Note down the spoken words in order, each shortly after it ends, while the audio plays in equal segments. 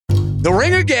The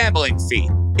Ringer Gambling Feed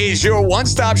is your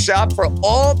one-stop shop for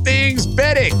all things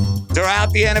betting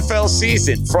throughout the NFL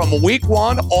season, from week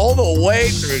 1 all the way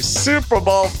through Super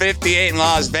Bowl 58 in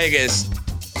Las Vegas.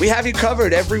 We have you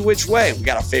covered every which way. We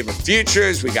got our favorite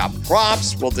futures, we got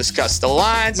props, we'll discuss the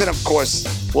lines, and of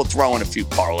course, we'll throw in a few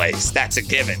parlays. That's a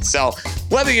given. So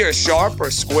whether you're a sharp or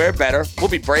a square bettor, we'll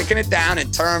be breaking it down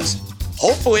in terms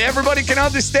hopefully everybody can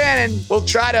understand, and we'll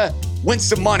try to win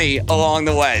some money along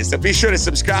the way. So be sure to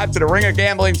subscribe to the Ringer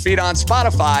Gambling Feed on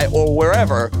Spotify or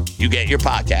wherever you get your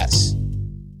podcasts.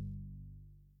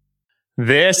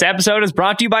 This episode is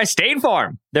brought to you by State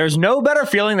Farm. There's no better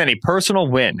feeling than a personal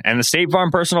win, and the State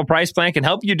Farm Personal Price Plan can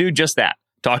help you do just that.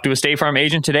 Talk to a State Farm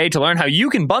agent today to learn how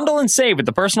you can bundle and save with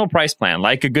the Personal Price Plan.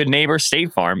 Like a good neighbor,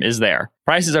 State Farm is there.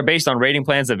 Prices are based on rating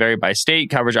plans that vary by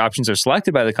state. Coverage options are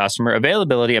selected by the customer.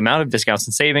 Availability, amount of discounts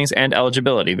and savings, and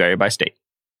eligibility vary by state.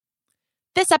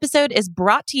 This episode is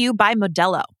brought to you by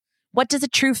Modelo. What does a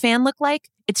true fan look like?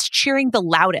 It's cheering the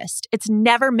loudest. It's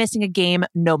never missing a game,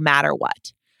 no matter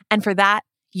what. And for that,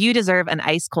 you deserve an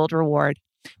ice-cold reward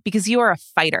because you are a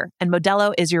fighter, and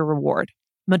Modelo is your reward.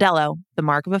 Modelo, the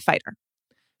mark of a fighter.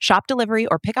 Shop delivery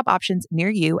or pickup options near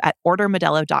you at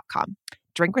ordermodelo.com.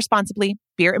 Drink responsibly.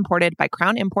 Beer imported by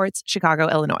Crown Imports, Chicago,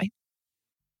 Illinois.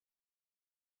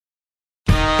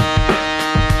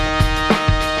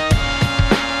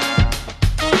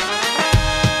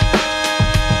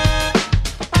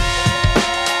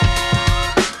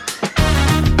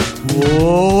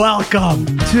 Welcome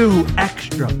to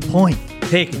Extra Point.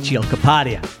 Take it, Gio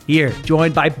Capadia here,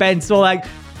 joined by Ben Solak.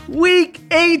 Week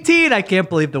 18. I can't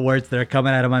believe the words that are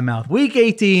coming out of my mouth. Week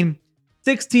 18,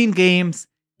 16 games,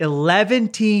 11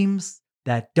 teams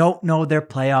that don't know their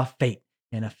playoff fate.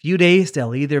 In a few days,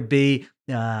 they'll either be,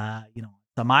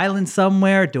 some island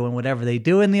somewhere doing whatever they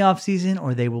do in the offseason,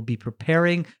 or they will be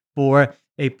preparing for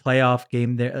a playoff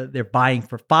game. They're buying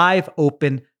for 5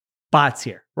 open spots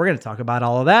here. We're going to talk about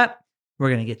all of that. We're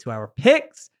going to get to our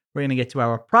picks. We're going to get to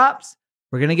our props.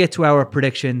 We're going to get to our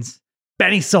predictions.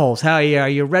 Benny Souls, how are you? Are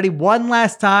you ready one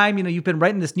last time? You've been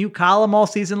writing this new column all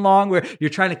season long where you're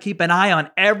trying to keep an eye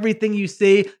on everything you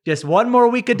see. Just one more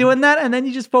week of doing that, and then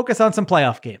you just focus on some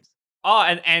playoff games. Oh,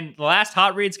 and the last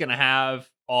hot read's going to have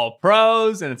all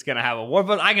pros, and it's going to have a war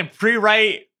vote. I can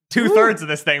pre-write 2/3 of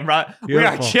this thing, bro. Beautiful. We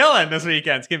are chilling this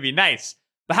weekend. It's going to be nice.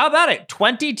 But how about it?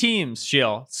 20 teams,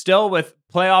 Sheil, still with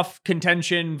playoff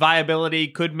contention, viability,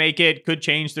 could make it, could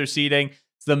change their seeding.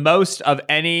 It's the most of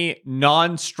any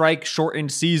non-strike shortened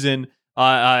season,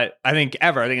 I think,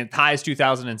 ever. I think it ties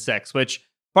 2006, which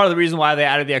part of the reason why they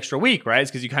added the extra week, right? Is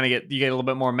because you kind of get a little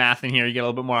bit more math in here, you get a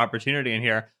little bit more opportunity in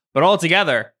here. But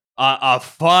altogether, a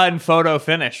fun photo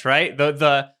finish, right?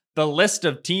 The list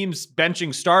of teams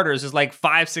benching starters is like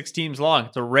 5-6 teams long.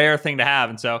 It's a rare thing to have,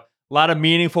 and so a lot of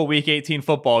meaningful Week 18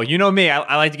 football. You know me,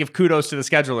 I like to give kudos to the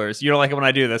schedulers. You don't like it when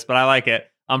I do this, but I like it.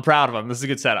 I'm proud of them. This is a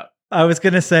good setup. I was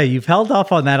going to say, you've held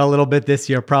off on that a little bit this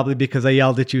year, probably because I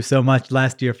yelled at you so much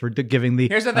last year for giving the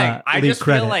Here's the thing. I just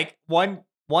credit. feel like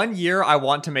one year I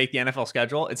want to make the NFL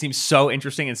schedule. It seems so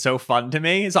interesting and so fun to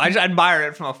me. So I just admire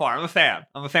it from afar. I'm a fan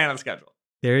of the schedule.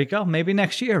 There you go. Maybe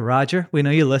next year, Roger. We know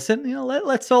you listen.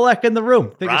 Let Solak in the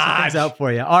room. Figure some things out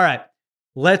for you. All right.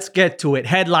 Let's get to it.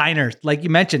 Headliners. Like you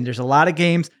mentioned, there's a lot of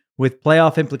games with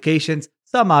playoff implications.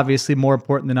 Some obviously more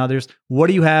important than others. What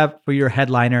do you have for your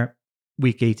headliner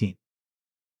Week 18?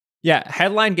 Yeah,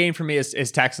 headline game for me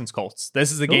is Texans Colts.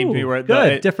 This is the game for me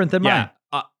where different than mine.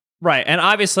 Right, and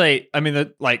obviously, I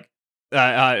mean,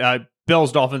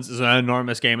 Bills Dolphins is an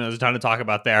enormous game, and there's a ton to talk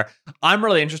about there. I'm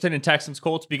really interested in Texans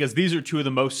Colts because these are two of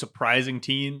the most surprising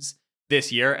teams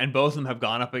this year, and both of them have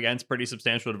gone up against pretty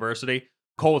substantial adversity.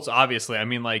 Colts, obviously, I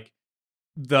mean, like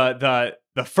the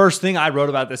first thing I wrote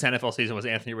about this NFL season was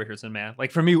Anthony Richardson, man.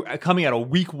 Like for me, coming out of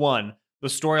week 1, the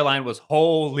storyline was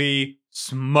holy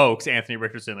smokes, Anthony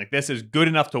Richardson. Like this is good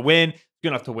enough to win. Good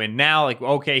enough to win now. Like,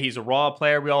 okay, he's a raw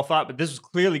player, we all thought, but this was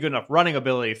clearly good enough running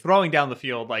ability, throwing down the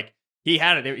field. Like he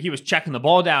had it. He was checking the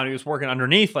ball down. He was working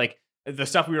underneath, like the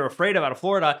stuff we were afraid of out of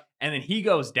Florida. And then he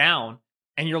goes down,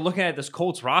 and you're looking at this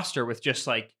Colts roster with just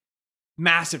like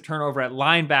massive turnover at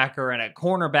linebacker and at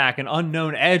cornerback and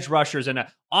unknown edge rushers and an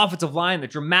offensive line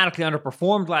that dramatically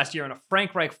underperformed last year, and a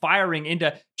Frank Reich firing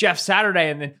into Jeff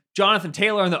Saturday, and then Jonathan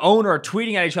Taylor and the owner are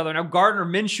tweeting at each other. Now Gardner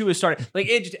Minshew is starting. Like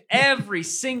it just every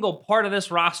single part of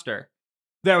this roster,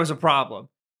 there was a problem.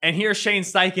 And here Shane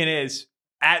Steichen is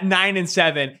at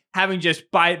 9-7, having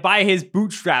just by his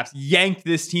bootstraps yanked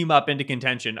this team up into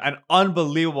contention. An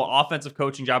unbelievable offensive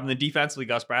coaching job, and then defensively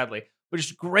Gus Bradley. But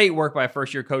just great work by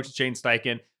first-year coach Shane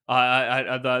Steichen.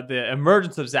 The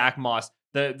emergence of Zach Moss,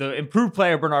 the improved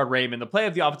play of Bernard Raymond, the play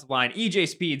of the offensive line, EJ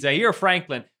Speed, Zaire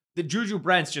Franklin, the Juju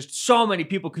Brents, just so many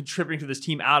people contributing to this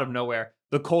team out of nowhere.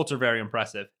 The Colts are very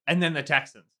impressive. And then the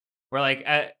Texans, where like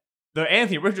the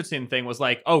Anthony Richardson thing was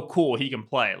like, oh, cool, he can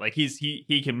play. Like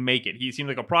he can make it. He seems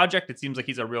like a project. It seems like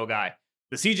he's a real guy.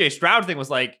 The CJ Stroud thing was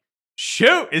like,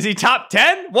 shoot, is he top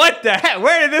 10? What the heck?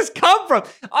 Where did this come from?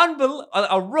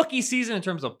 A rookie season in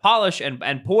terms of polish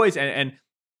and poise and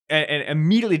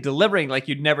immediately delivering like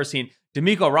you'd never seen.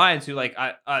 DeMeco Ryans, who like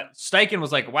Steichen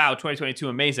was like, wow, 2022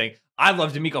 amazing. I've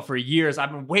loved DeMeco for years. I've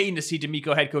been waiting to see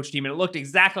DeMeco head coach team, and it looked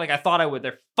exactly like I thought I would.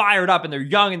 They're fired up and they're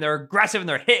young and they're aggressive and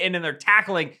they're hitting and they're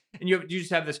tackling, and you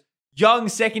just have this young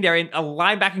secondary and a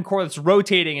linebacking core that's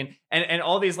rotating and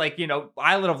all these like,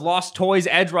 island of lost toys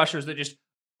edge rushers that just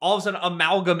all of a sudden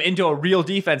amalgam into a real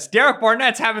defense. Derek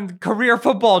Barnett's having career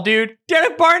football, dude.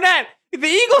 Derek Barnett. The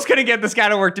Eagles couldn't get this guy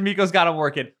to work. DeMeco's got him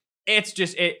working. It's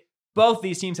just it. Both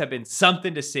these teams have been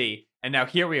something to see, and now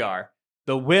here we are.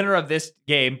 The winner of this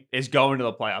game is going to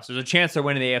the playoffs. There's a chance they're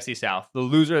winning the AFC South. The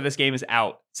loser of this game is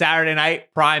out. Saturday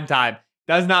night, prime time.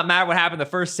 Does not matter what happened the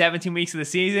first 17 weeks of the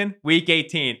season. Week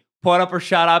 18, put up or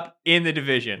shut up in the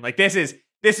division. Like this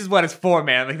is what it's for,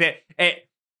 man. Like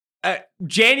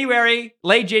January,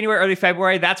 late January, early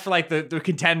February. That's for like the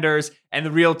contenders and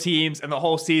the real teams and the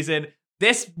whole season.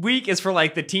 This week is for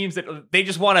like the teams that they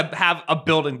just want to have a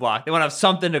building block. They want to have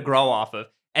something to grow off of.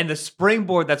 And the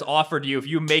springboard that's offered you, if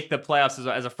you make the playoffs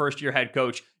as a first-year head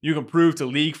coach, you can prove to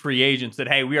league free agents that,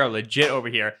 hey, we are legit over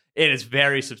here. It is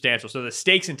very substantial. So the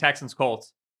stakes in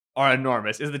Texans-Colts are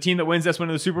enormous. Is the team that wins this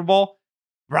winning the Super Bowl?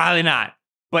 Probably not.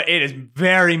 But it is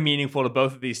very meaningful to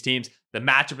both of these teams. The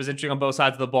matchup is interesting on both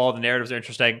sides of the ball. The narratives are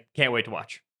interesting. Can't wait to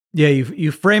watch. Yeah,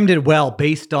 you framed it well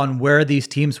based on where these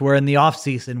teams were in the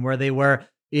offseason, where they were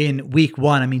in week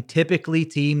one. I mean, typically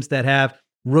teams that have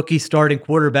rookie starting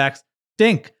quarterbacks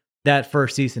stink that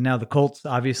first season. Now, the Colts,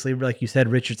 obviously, like you said,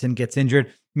 Richardson gets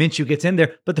injured, Minshew gets in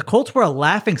there, but the Colts were a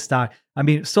laughing stock. I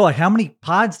mean, so like how many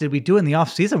pods did we do in the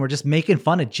offseason? We're just making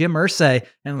fun of Jim Irsay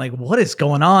and like, what is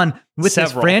going on with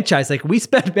this franchise? Like we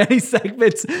spent many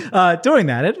segments doing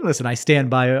that. And listen, I stand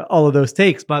by all of those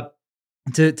takes, but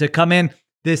to come in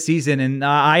this season, and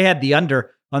I had the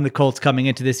under on the Colts coming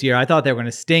into this year. I thought they were going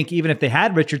to stink, even if they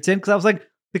had Richardson, because I was like,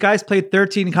 the guy's played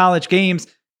 13 college games.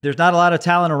 There's not a lot of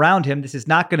talent around him. This is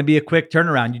not going to be a quick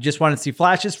turnaround. You just want to see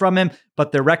flashes from him,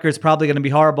 but their record's probably going to be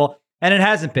horrible, and it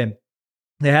hasn't been.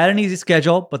 They had an easy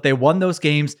schedule, but they won those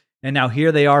games, and now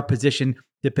here they are positioned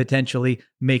to potentially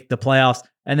make the playoffs.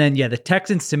 And then, yeah, the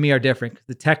Texans to me are different.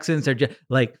 The Texans are just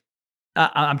like,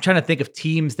 I'm trying to think of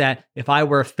teams that if I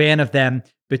were a fan of them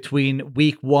between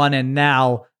week one and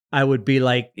now, I would be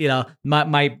like,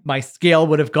 my scale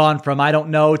would have gone from I don't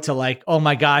know to like, oh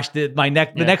my gosh, the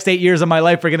next 8 years of my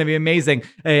life are going to be amazing.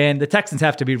 And the Texans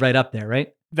have to be right up there,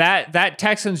 right? That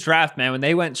Texans draft, man, when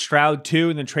they went Stroud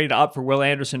 2 and then traded up for Will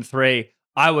Anderson 3,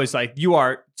 I was like, you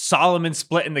are Solomon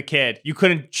splitting the kid. You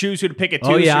couldn't choose who to pick at 2.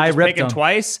 Oh yeah, so I ripped him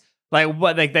twice. Like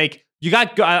what? Like you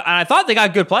got. I thought they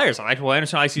got good players. I liked Will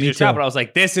Anderson, I like CJ Stroud, but I was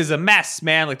like, this is a mess,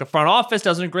 man. Like the front office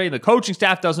doesn't agree, the coaching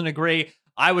staff doesn't agree.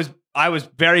 I was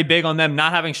very big on them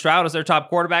not having Stroud as their top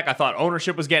quarterback. I thought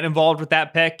ownership was getting involved with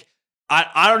that pick.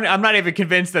 I'm not even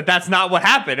convinced that that's not what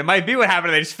happened. It might be what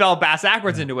happened. They just fell bass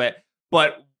backwards into it.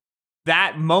 But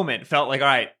that moment felt like, all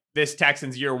right, this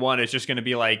Texans year one is just going to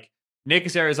be like Nick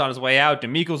Caesar's on his way out.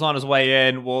 DeMeco's on his way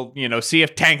in. We'll, see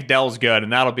if Tank Dell's good,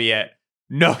 and that'll be it.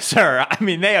 No, sir. I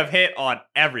mean, they have hit on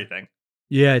everything.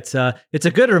 Yeah, it's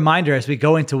a good reminder as we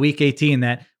go into week 18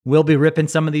 that we'll be ripping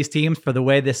some of these teams for the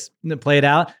way this played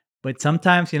out. But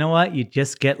sometimes, you know what? You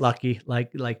just get lucky.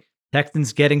 Like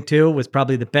Texans getting 2 was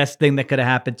probably the best thing that could have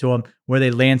happened to them, where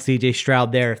they land CJ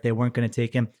Stroud there if they weren't going to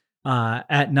take him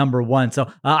at number 1.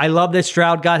 So I love that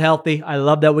Stroud got healthy. I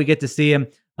love that we get to see him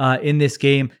in this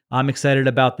game. I'm excited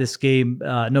about this game.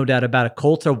 No doubt about it.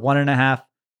 Colts are 1.5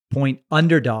 point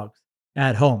underdogs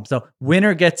at home. So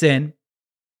winner gets in,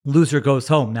 loser goes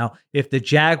home. Now, if the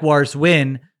Jaguars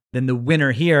win, then the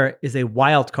winner here is a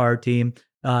wild card team.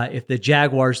 If the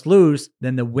Jaguars lose,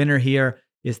 then the winner here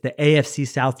is the AFC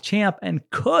South champ and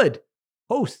could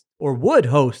host or would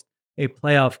host a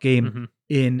playoff game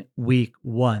in week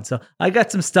 1. So I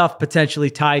got some stuff potentially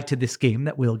tied to this game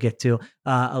that we'll get to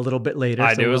a little bit later.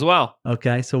 I do as well.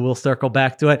 Okay, so we'll circle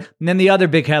back to it. And then the other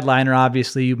big headliner,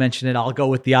 obviously, you mentioned it. I'll go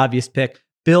with the obvious pick.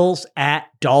 Bills at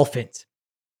Dolphins.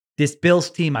 This Bills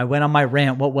team, I went on my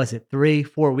rant, what was it,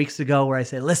 3-4 weeks ago, where I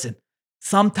said, listen,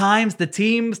 sometimes the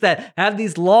teams that have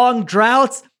these long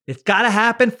droughts, it's got to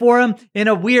happen for them in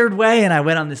a weird way. And I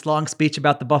went on this long speech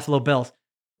about the Buffalo Bills.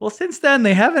 Well, since then,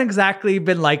 they haven't exactly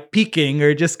been like peaking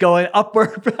or just going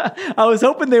upward. I was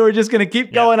hoping they were just going to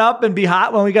keep going up and be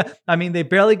hot when we got. I mean, they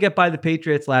barely get by the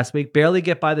Patriots last week, barely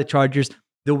get by the Chargers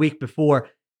the week before.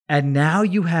 And now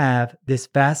you have this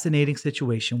fascinating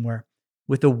situation where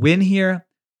with a win here,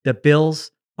 the Bills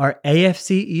are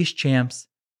AFC East champs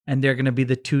and they're going to be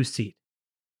the 2 seed.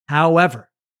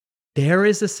 However, there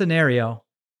is a scenario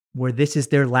where this is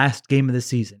their last game of the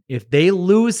season. If they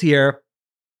lose here,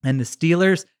 and the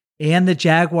Steelers and the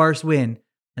Jaguars win,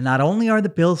 and not only are the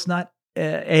Bills not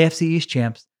AFC East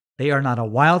champs, they are not a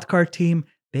wild card team.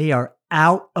 They are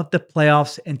out of the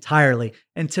playoffs entirely.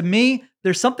 And to me,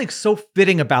 there's something so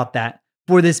fitting about that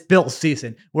for this Bills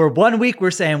season, where 1 week we're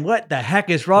saying, what the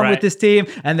heck is wrong with this team?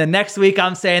 And the next week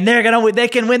I'm saying they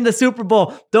can win the Super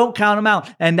Bowl. Don't count them out.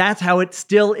 And that's how it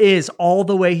still is all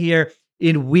the way here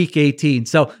in week 18.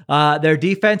 So their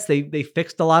defense, they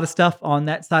fixed a lot of stuff on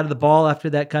that side of the ball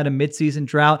after that kind of midseason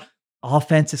drought.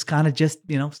 Offense is kind of just,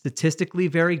 statistically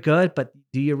very good, but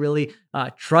do you really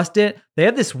trust it? They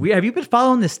have this weird, have you been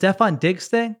following this Stephon Diggs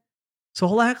thing? So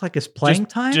he'll act like it's playing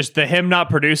time. Just the him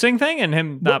not producing thing and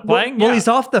him not playing? Well, he's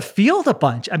off the field a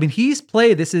bunch. I mean, he's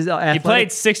played, he played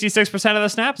 66% of the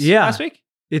snaps last week?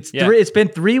 It's been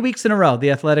 3 weeks in a row.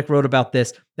 The Athletic wrote about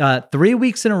this. 3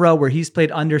 weeks in a row where he's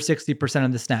played under 60%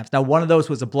 of the snaps. Now, one of those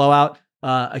was a blowout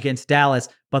against Dallas,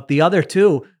 but the other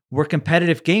 2 were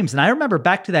competitive games. And I remember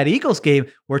back to that Eagles game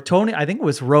where Tony, I think it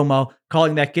was Romo,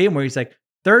 calling that game where he's like,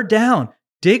 3rd down,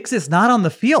 Diggs is not on the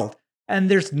field. And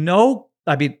there's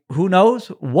who knows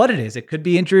what it is? It could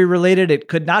be injury related. It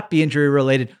could not be injury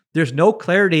related. There's no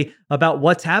clarity about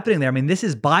what's happening there. I mean, this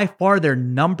is by far their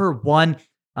number 1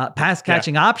 pass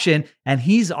catching option, and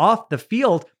he's off the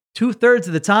field 2/3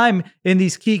 of the time in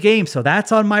these key games. So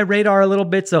that's on my radar a little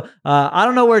bit. So I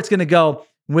don't know where it's going to go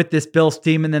with this Bills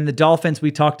team. And then the Dolphins,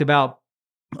 we talked about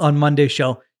on Monday's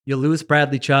show. You lose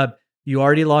Bradley Chubb. You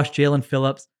already lost Jalen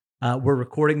Phillips. We're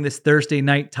recording this Thursday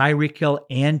night. Tyreek Hill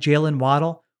and Jalen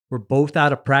Waddle were both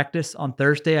out of practice on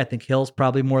Thursday. I think Hill's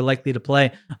probably more likely to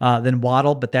play than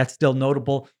Waddle, but that's still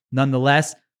notable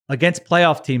nonetheless. Against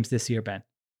playoff teams this year, Ben,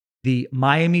 the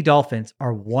Miami Dolphins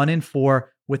are 1-4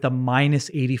 with a minus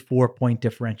 84 point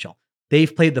differential.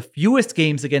 They've played the fewest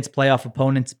games against playoff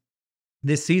opponents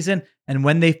this season, and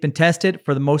when they've been tested,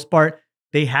 for the most part,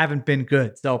 they haven't been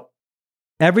good. So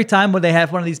every time when they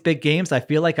have one of these big games, I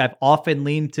feel like I've often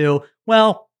leaned to,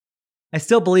 well, I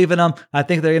still believe in them. I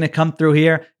think they're going to come through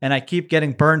here, and I keep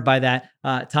getting burned by that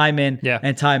time in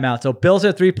and time out. So Bills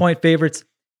are 3-point favorites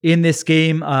in this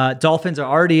game. Dolphins are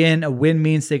already in. A win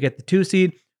means they get the 2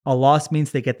 seed. A loss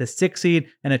means they get the 6 seed,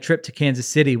 and a trip to Kansas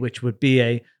City, which would be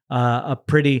a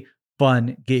pretty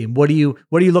fun game. What are you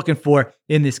looking for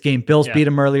in this game? Bills beat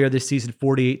them earlier this season,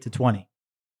 48-20.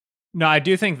 No, I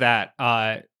do think that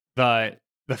the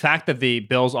fact that the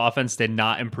Bills offense did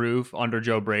not improve under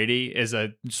Joe Brady is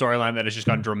a storyline that has just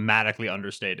gone dramatically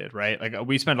understated, right? Like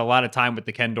we spent a lot of time with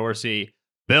the Ken Dorsey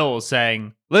Bills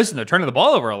saying, listen, they're turning the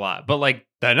ball over a lot, but like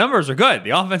the numbers are good.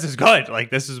 The offense is good. Like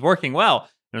this is working well.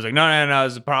 And I was like, no,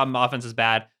 it's a problem. The offense is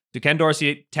bad. To Ken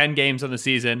Dorsey, 10 games on the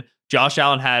season. Josh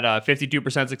Allen had a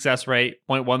 52% success rate,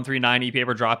 0.139 EPA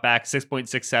per dropback,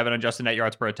 6.67 adjusted net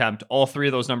yards per attempt. All 3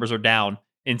 of those numbers are down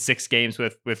in 6 games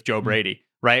with Joe Brady,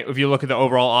 right? If you look at the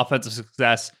overall offensive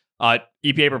success,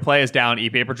 EPA per play is down,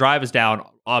 EPA per drive is down,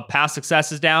 pass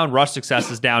success is down, rush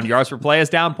success is down, yards per play is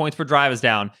down, points per drive is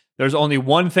down. There's only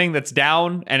one thing that's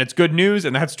down, and it's good news,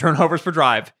 and that's turnovers per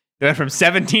drive. They went from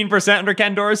 17% under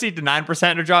Ken Dorsey to 9%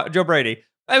 under Joe Brady.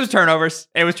 It was turnovers.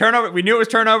 We knew it was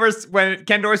turnovers when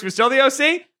Ken Dorsey was still the OC,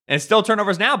 and it's still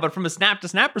turnovers now. But from a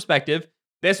snap-to-snap perspective,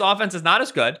 this offense is not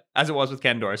as good as it was with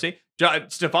Ken Dorsey.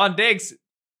 Stephon Diggs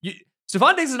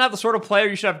is not the sort of player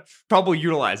you should have trouble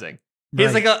utilizing.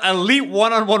 He's like an elite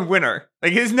one-on-one winner.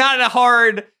 Like he's not a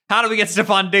hard, how do we get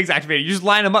Stephon Diggs activated? You just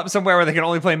line him up somewhere where they can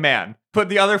only play man. Put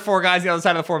the other 4 guys on the other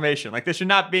side of the formation. Like this should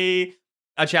not be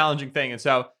a challenging thing. And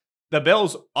so the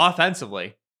Bills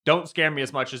offensively don't scare me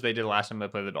as much as they did last time they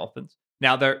played the Dolphins.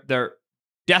 Now they're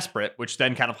desperate, which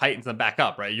then kind of heightens them back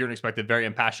up, right? You're going to expect a very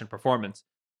impassioned performance.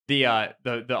 The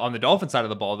on the Dolphins side of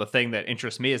the ball, the thing that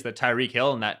interests me is that Tyreek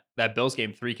Hill in that Bills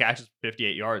game, 3 catches for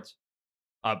 58 yards.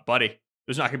 Buddy,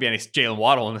 there's not going to be any Jalen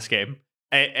Waddle in this game.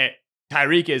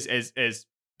 Tyreek is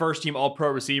first team All-Pro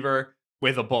receiver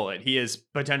with a bullet. He is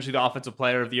potentially the offensive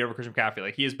player of the year for Christian McCaffrey.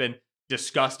 Like he has been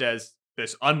discussed as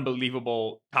this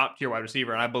unbelievable top tier wide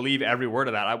receiver, and I believe every word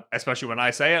of that. Especially when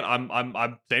I say it, I'm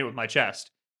saying it with my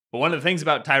chest. But one of the things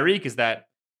about Tyreek is that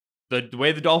the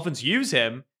way the Dolphins use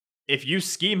him, if you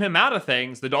scheme him out of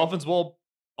things, the Dolphins will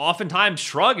oftentimes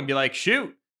shrug and be like,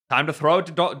 shoot, time to throw it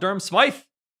to Durham Smythe.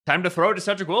 time to throw it to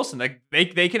Cedric Wilson. Like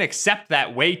they can accept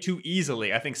that way too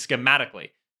easily, I think, schematically.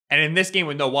 And in this game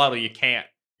with no Waddle, you can't.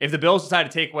 If the Bills decide to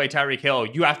take away Tyreek Hill,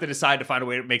 you have to decide to find a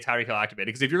way to make Tyreek Hill activated.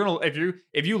 Because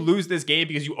if you lose this game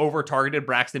because you over targeted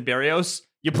Braxton Berrios,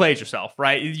 you played yourself,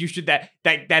 right? You should that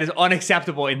is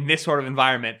unacceptable in this sort of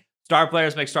environment. Star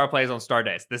players make star plays on star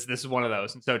days. This is one of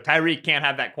those. And so Tyreek can't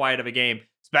have that quiet of a game,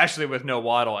 especially with no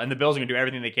Waddle. And the Bills are going to do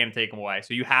everything they can to take him away.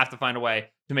 So you have to find a way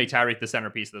to make Tyreek the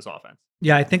centerpiece of this offense.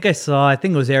 Yeah, I think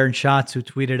it was Aaron Schatz who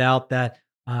tweeted out that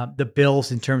the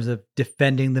Bills, in terms of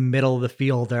defending the middle of the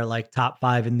field, are like top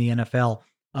 5 in the NFL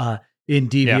in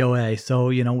DVOA. Yeah. So,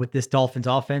 with this Dolphins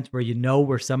offense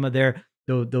where some of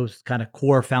those kind of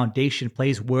core foundation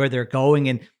plays where they're going,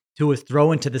 and Tua is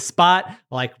throwing to the spot,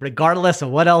 like regardless of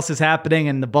what else is happening,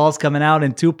 and the ball's coming out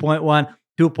in 2.1,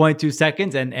 2.2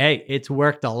 seconds. And hey, it's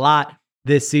worked a lot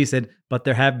this season, but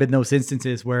there have been those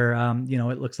instances where,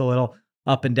 it looks a little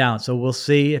up and down. So we'll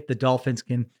see if the Dolphins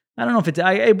can, I don't know if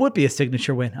it would be a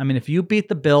signature win. I mean, if you beat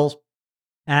the Bills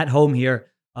at home here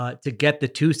to get the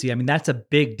 2 seed, I mean, that's a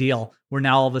big deal. Where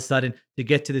now all of a sudden to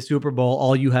get to the Super Bowl,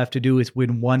 all you have to do is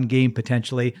win one game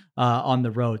potentially on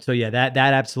the road. So yeah, that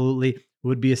absolutely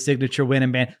would be a signature win.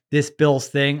 And man, this Bills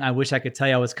thing, I wish I could tell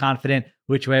you I was confident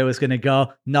which way it was going to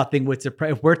go. Nothing would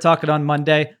surprise. If we're talking on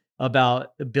Monday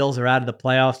about the Bills are out of the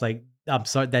playoffs, like, I'm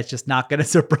sorry, that's just not going to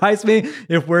surprise me.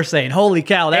 If we're saying, holy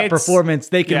cow, that performance,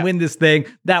 they can win this thing,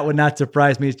 that would not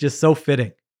surprise me. It's just so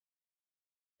fitting.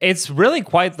 It's really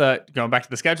quite going back to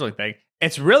the scheduling thing,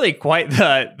 it's really quite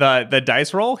the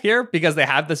dice roll here, because they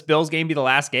have this Bills game be the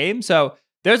last game. So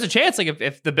there's a chance, like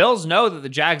if the Bills know that the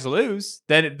Jags lose,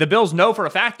 then the Bills know for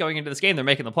a fact going into this game they're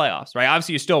making the playoffs, right?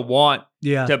 Obviously, you still want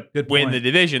to win the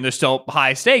division. There's still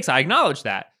high stakes. I acknowledge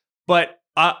that. But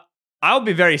I'll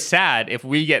be very sad if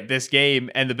we get this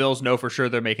game and the Bills know for sure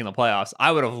they're making the playoffs.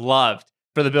 I would have loved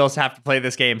for the Bills to have to play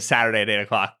this game Saturday at 8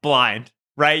 o'clock, blind.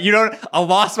 Right? A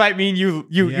loss might mean you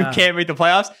can't make the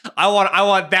playoffs. I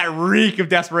want that reek of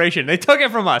desperation. They took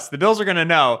it from us. The Bills are going to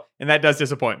know, and that does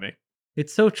disappoint me.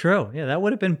 It's so true. Yeah, that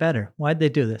would have been better. Why'd they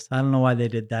do this? I don't know why they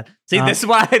did that. See, this is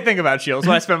what I think about, Shields.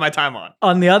 What I spend my time on.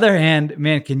 On the other hand,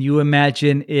 man, can you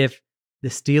imagine if the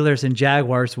Steelers and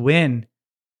Jaguars win,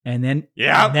 and then the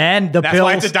That's Bills?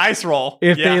 Why it's a dice roll.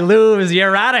 If they lose,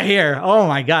 you're out of here. Oh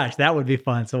my gosh, that would be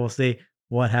fun. So we'll see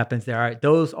what happens there. All right,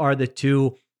 those are the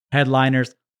 2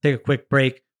 headliners. Take a quick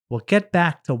break. We'll get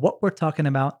back to what we're talking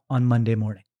about on Monday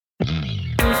morning.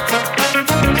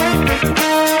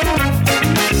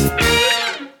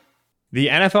 The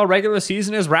NFL regular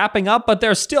season is wrapping up, but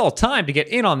there's still time to get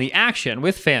in on the action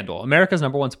with FanDuel, America's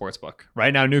 #1 sportsbook.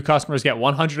 Right now, new customers get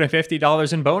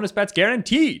 $150 in bonus bets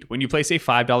guaranteed when you place a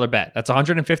 $5 bet. That's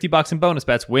 $150 in bonus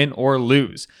bets, win or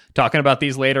lose. Talking about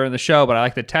these later in the show, but I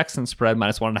like the Texans spread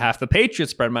 -1.5, the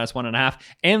Patriots spread -1.5,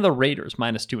 and the Raiders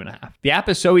 -2.5. The app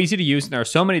is so easy to use, and there are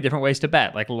so many different ways to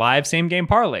bet, like live same-game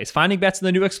parlays, finding bets in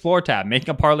the new Explore tab, making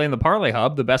a parlay in the Parlay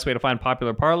Hub, the best way to find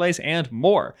popular parlays, and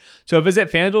more. So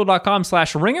visit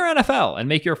FanDuel.com/RingerNFL and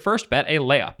make your first bet a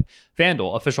layup.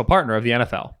 FanDuel, official partner of the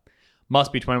NFL.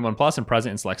 Must be 21 plus and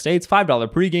present in select states. $5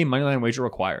 pregame moneyline wager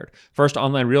required. First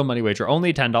online real money wager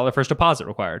only. $10 first deposit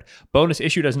required. Bonus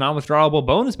issued as non-withdrawable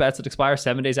bonus bets that expire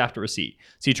 7 days after receipt.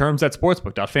 See terms at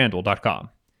sportsbook.fanduel.com.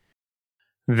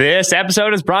 This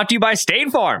episode is brought to you by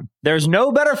State Farm. There's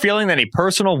no better feeling than a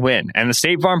personal win, and the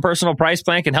State Farm Personal Price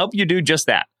Plan can help you do just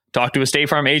that. Talk to a State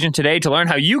Farm agent today to learn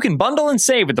how you can bundle and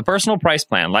save with the personal price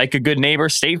plan. Like a good neighbor,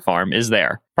 State Farm is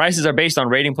there. Prices are based on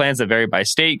rating plans that vary by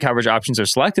state. Coverage options are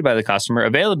selected by the customer.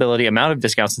 Availability, amount of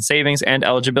discounts and savings, and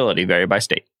eligibility vary by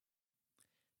state.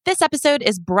 This episode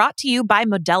is brought to you by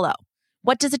Modelo.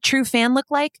 What does a true fan look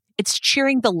like? It's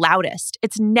cheering the loudest.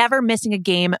 It's never missing a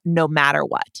game, no matter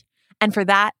what. And for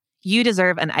that, you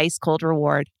deserve an ice-cold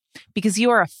reward. Because you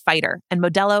are a fighter, and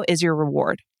Modelo is your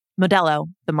reward. Modelo,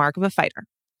 the mark of a fighter.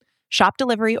 Shop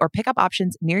delivery or pickup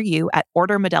options near you at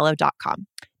ordermodelo.com.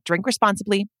 Drink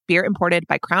responsibly. Beer imported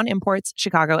by Crown Imports,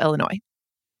 Chicago, Illinois.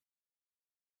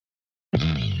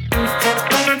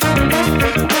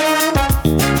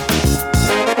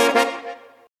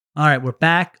 All right, we're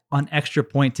back on Extra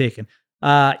Point Taken.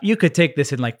 You could take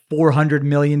this in like 400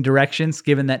 million directions,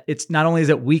 given that it's not only is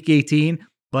it week 18,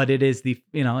 but it is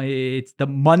it's the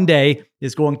Monday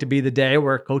is going to be the day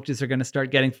where coaches are going to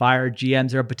start getting fired.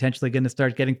 GMs are potentially going to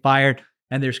start getting fired.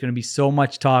 And there's going to be so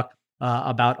much talk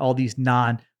about all these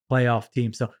non-playoff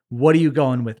teams. So what are you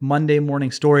going with? Monday morning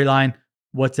storyline.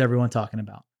 What's everyone talking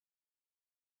about?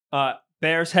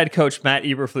 Bears head coach Matt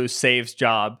Eberflus saves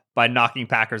job by knocking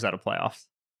Packers out of playoffs.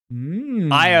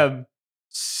 I am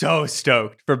so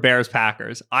stoked for Bears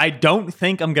Packers. I don't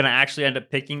think I'm going to actually end up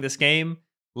picking this game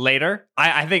later.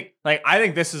 I think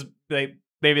this is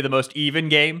maybe the most even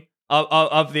game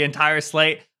of the entire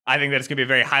slate. I think that it's going to be a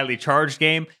very highly charged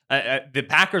game. The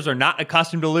Packers are not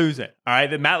accustomed to losing. All right,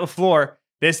 the Matt LaFleur,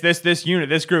 this unit,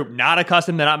 this group, not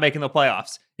accustomed to not making the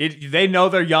playoffs. They know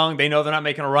they're young. They know they're not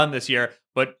making a run this year.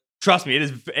 But trust me, it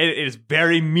is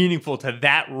very meaningful to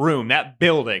that room, that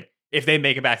building, if they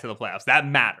make it back to the playoffs. That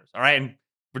matters. All right, and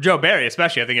for Joe Barry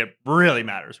especially, I think it really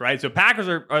matters. Right, so Packers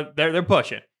they're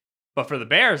pushing, but for the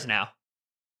Bears now,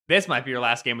 this might be your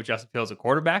last game with Justin Fields at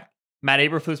quarterback. Matt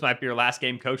Eberflus might be your last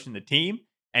game coaching the team.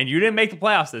 And you didn't make the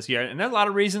playoffs this year. And there's a lot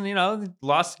of reasons,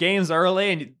 lost games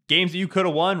early and games that you could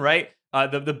have won, right?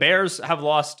 The Bears have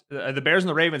lost, the Bears and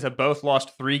the Ravens have both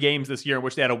lost 3 games this year in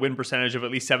which they had a win percentage of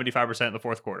at least 75% in the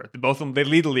fourth quarter. Both of them, they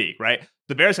lead the league, right?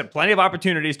 The Bears had plenty of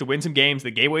opportunities to win some games.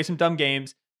 They gave away some dumb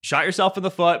games, shot yourself in the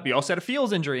foot, but you also had a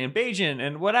Fields injury and Bajan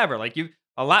and whatever. Like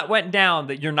a lot went down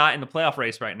that you're not in the playoff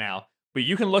race right now. But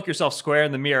you can look yourself square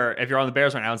in the mirror if you're on the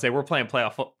Bears right now and say, we're playing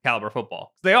playoff caliber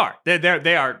football. They are.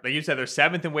 They are. Like you said, they're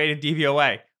 7th in weighted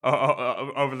DVOA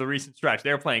over the recent stretch.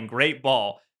 They're playing great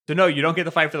ball. So no, you don't get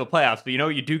to fight for the playoffs. But you know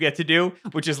what you do get to do,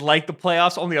 which is like the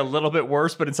playoffs, only a little bit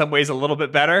worse, but in some ways a little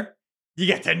bit better. You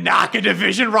get to knock a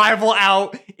division rival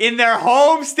out in their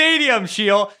home stadium,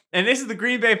 Sheil. And this is the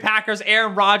Green Bay Packers.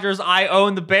 Aaron Rodgers, I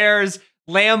own the Bears.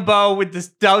 Lambeau with this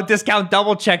discount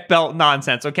double check belt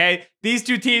nonsense, okay? These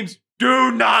two teams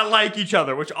do not like each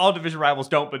other, which all division rivals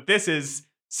don't, but this is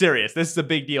serious. This is a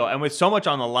big deal. And with so much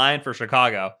on the line for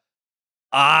Chicago,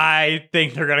 I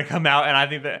think they're going to come out, and I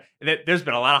think that there's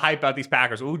been a lot of hype about these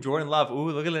Packers. Ooh, Jordan Love.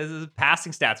 Ooh, look at this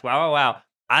passing stats. Wow.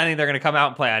 I think they're going to come out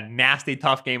and play a nasty,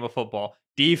 tough game of football.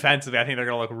 Defensively, I think they're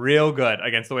going to look real good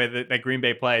against the way that Green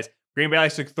Bay plays. Green Bay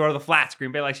likes to throw the flats.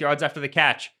 Green Bay likes yards after the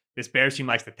catch. This Bears team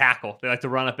likes to tackle. They like to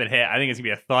run up and hit. I think it's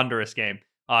going to be a thunderous game.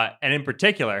 And in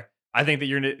particular, I think that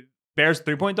you're going to Bears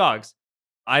 3-point dogs.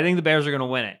 I think the Bears are going to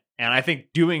win it. And I think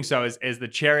doing so is the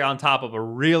cherry on top of a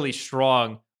really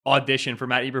strong audition for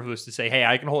Matt Eberflus to say, hey,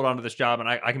 I can hold on to this job and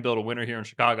I can build a winner here in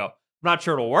Chicago. I'm not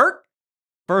sure it'll work.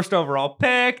 First overall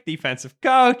pick, defensive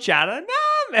coach, I don't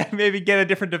know. Maybe get a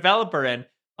different developer in.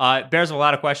 Bears have a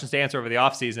lot of questions to answer over the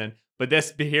offseason. But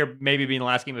this here maybe being the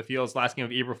last game of Fields, last game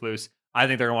of Eberflus, I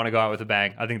think they're going to want to go out with a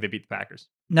bang. I think they beat the Packers.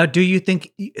 Now, do you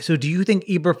think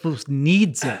Eberflus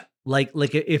needs it? Like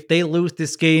if they lose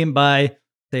this game by,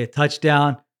 say, a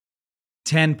touchdown,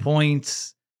 10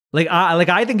 points,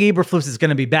 I think Eberflus is going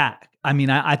to be back. I mean,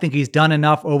 I think he's done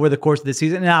enough over the course of the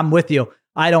season. And I'm with you.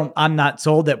 I'm not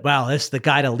sold that, well, this is the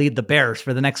guy to lead the Bears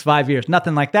for the next 5 years.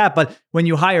 Nothing like that. But when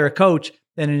you hire a coach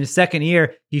and in his second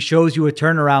year, he shows you a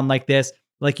turnaround like this,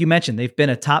 like you mentioned, they've been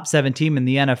a top 7 team in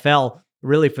the NFL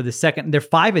really for the second. They're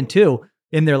 5-2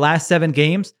 in their last 7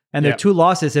 games. And their 2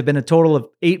 losses have been a total of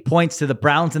 8 points to the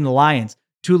Browns and the Lions,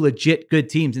 2 legit good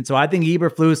teams. And so I think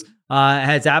Eberflus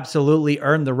has absolutely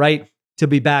earned the right to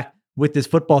be back with this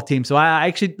football team. So I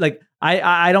actually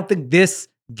I don't think this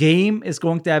game is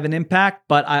going to have an impact,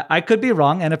 but I could be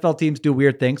wrong. NFL teams do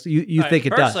weird things. You think it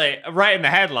does? Personally, writing the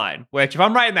headline, which if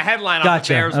I'm writing the headline on the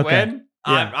Bears win,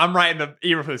 I'm writing the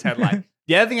Eberflus headline.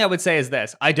 The other thing I would say is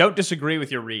this. I don't disagree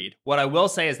with your read. What I will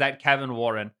say is that Kevin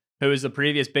Warren, who is the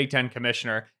previous Big Ten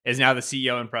commissioner, is now the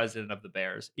CEO and president of the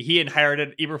Bears. He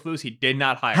inherited Eberflus. He did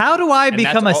not hire How do I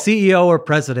become a CEO or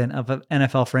president of an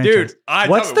NFL franchise? Dude,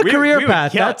 what's the career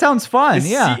path? That sounds fun.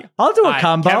 I'll do a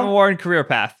combo. Kevin Warren career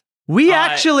path. We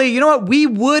actually, you know what? We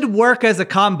would work as a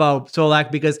combo,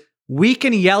 Solak, because we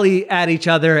can yell at each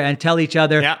other and tell each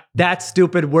other, that's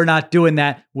stupid. We're not doing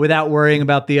that without worrying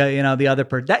about the other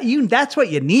person. That's what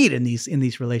you need in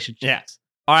these relationships. Yeah.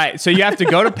 All right, so you have to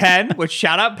go to Penn, which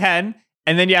shout out Penn,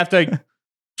 and then you have to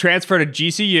transfer to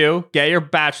GCU, get your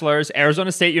bachelor's,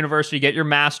 Arizona State University, get your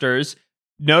master's,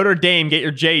 Notre Dame, get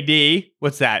your JD.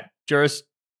 What's that? Is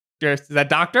that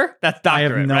doctor? That's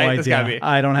doctorate, I have no right? idea.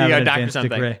 I don't have an advanced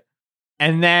degree.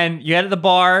 And then you get at the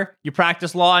bar, you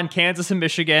practice law in Kansas and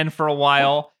Michigan for a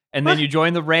while, and then you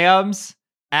join the Rams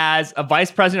as a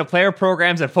vice president of player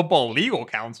programs at Football Legal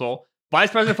Counsel. Vice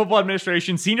President of Football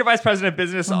Administration, Senior Vice President of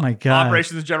Business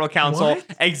Operations and General Counsel,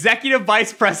 Executive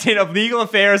Vice President of Legal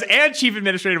Affairs and Chief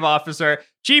Administrative Officer,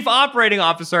 Chief Operating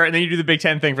Officer, and then you do the Big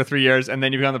Ten thing for 3 years, and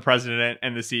then you become the President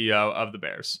and the CEO of the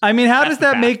Bears. I mean, how does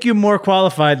that make you more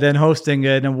qualified than hosting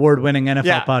an award-winning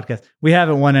NFL podcast? We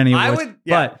haven't won any awards,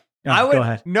 but go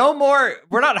ahead. No more.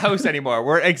 We're not hosts anymore.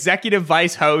 We're Executive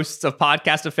Vice Hosts of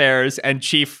Podcast Affairs and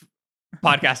Chief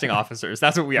Podcasting Officers.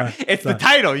 That's what we are. It's the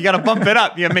title. You got to bump it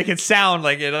up. You got to make it sound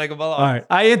like it belongs. All right.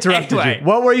 I interrupted you.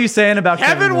 What were you saying about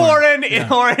Kevin Warren?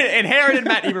 Inherited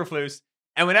Matt Eberflus.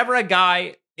 And whenever a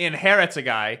guy inherits a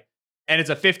guy and it's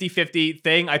a 50-50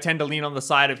 thing, I tend to lean on the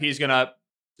side of he's going to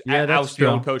Yeah, that's oust the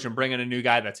old true. coach and bring in a new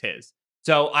guy that's his.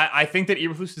 So I think that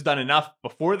Eberflus has done enough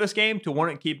before this game to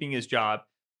warrant keeping his job.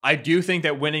 I do think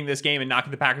that winning this game and knocking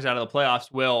the Packers out of the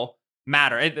playoffs will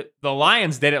matter. The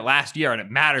Lions did it last year, and it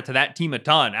mattered to that team a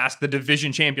ton. Ask the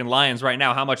division champion Lions right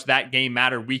now how much that game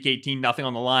mattered. Week 18, nothing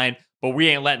on the line, but we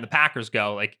ain't letting the Packers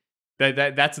go. Like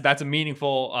that's a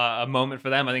meaningful a moment for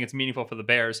them. I think it's meaningful for the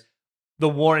Bears. The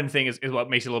Warren thing is what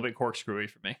makes it a little bit corkscrewy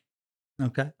for me.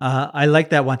 Okay. I like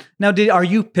that one. Now, are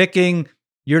you picking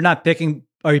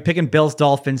Bills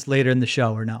Dolphins later in the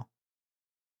show or no?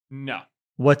 No.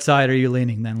 What side are you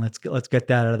leaning then? Let's get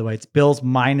that out of the way. It's Bills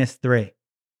 -3.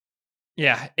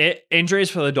 Yeah,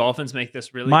 injuries for the Dolphins make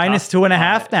this really tough.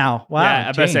 -2.5 now. Wow. Yeah,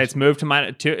 I bet say it's moved to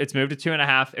 -2. It's moved to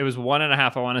 2.5. It was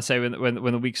 1.5. I want to say when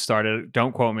the week started.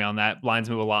 Don't quote me on that. Lines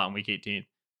move a lot in week 18.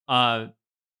 I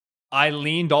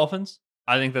lean Dolphins.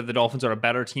 I think that the Dolphins are a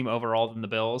better team overall than the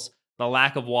Bills. The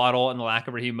lack of Waddle and the lack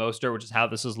of Raheem Mostert, which is how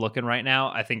this is looking right now,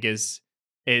 I think is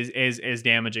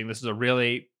damaging. This is a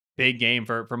really big game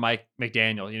for Mike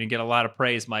McDaniel. You didn't get a lot of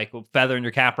praise, Mike. Feather in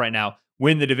your cap right now.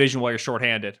 Win the division while you're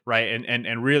shorthanded, right?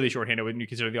 And really shorthanded when you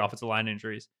consider the offensive line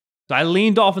injuries. So I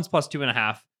lean Dolphins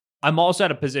 +2.5. I'm also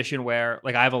at a position where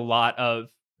like I have a lot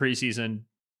of preseason,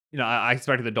 I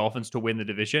expected the Dolphins to win the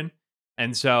division.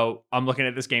 And so I'm looking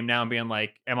at this game now and being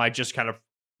like, am I just kind of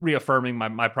reaffirming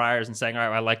my priors and saying, all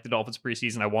right, I like the Dolphins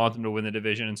preseason. I want them to win the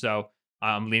division. And so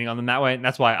I'm leaning on them that way. And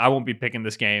that's why I won't be picking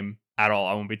this game at all.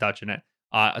 I won't be touching it.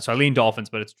 So I lean Dolphins,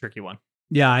 but it's a tricky one.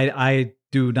 Yeah, I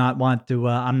do not want to.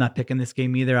 I'm not picking this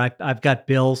game either. I've got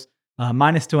Bills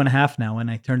 -2.5 now. When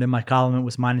I turned in my column, it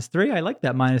was -3. I like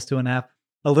that -2.5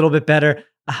 a little bit better.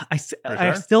 I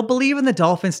still believe in the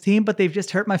Dolphins team, but they've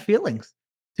just hurt my feelings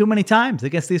too many times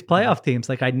against these playoff teams.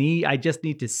 Like I just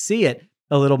need to see it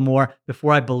a little more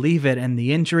before I believe it. And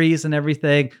the injuries and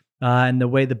everything, and the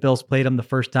way the Bills played them the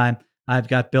first time, I've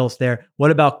got Bills there.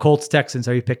 What about Colts Texans?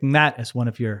 Are you picking that as one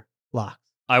of your locks?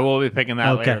 I will be picking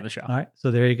that later in the show. All right. So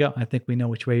there you go. I think we know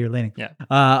which way you're leaning. Yeah.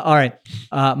 All right.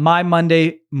 My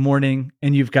Monday morning,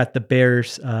 and you've got the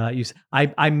Bears.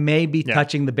 I may be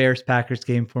touching the Bears-Packers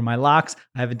game for my locks.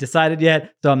 I haven't decided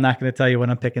yet, so I'm not going to tell you what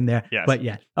I'm picking there. Yes. But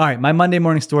yeah. All right. My Monday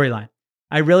morning storyline.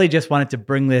 I really just wanted to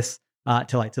bring this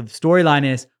to light. So the storyline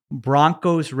is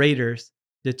Broncos-Raiders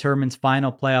determines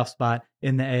final playoff spot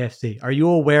in the AFC. Are you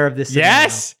aware of this scenario?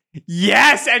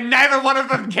 Yes, and neither one of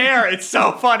them care. It's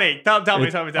so funny. Tell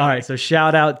me. All right, so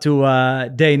shout out to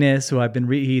Danis, who I've been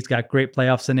he's got great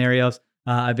playoff scenarios.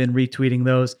 I've been retweeting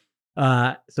those.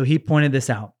 So he pointed this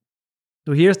out.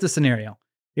 So here's the scenario.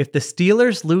 If the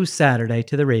Steelers lose Saturday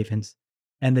to the Ravens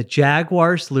and the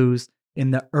Jaguars lose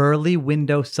in the early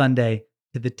window Sunday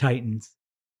to the Titans,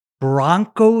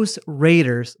 Broncos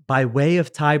Raiders, by way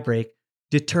of tiebreak,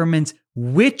 determines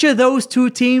which of those two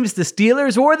teams, the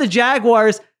Steelers or the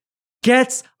Jaguars,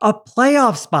 gets a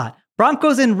playoff spot.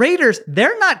 Broncos and Raiders,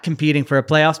 they're not competing for a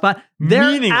playoff spot.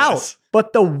 They're out.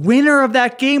 But the winner of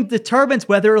that game determines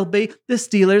whether it'll be the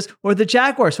Steelers or the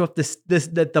Jaguars. So if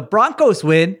the Broncos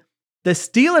win, the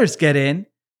Steelers get in.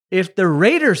 If the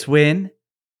Raiders win,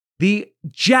 the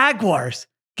Jaguars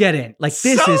get in. Like,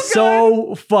 this is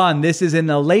so fun. This is in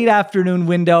the late afternoon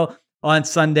window on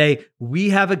Sunday.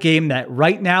 We have a game that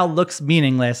right now looks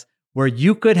meaningless, where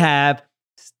you could have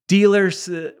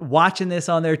Steelers watching this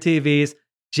on their TVs,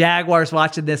 Jaguars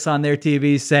watching this on their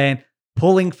TVs, saying,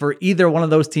 pulling for either one of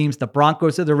those teams, the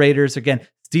Broncos or the Raiders. Again,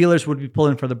 Steelers would be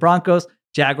pulling for the Broncos,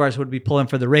 Jaguars would be pulling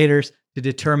for the Raiders, to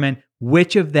determine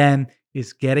which of them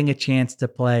is getting a chance to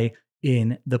play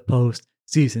in the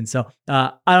postseason. So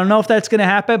I don't know if that's going to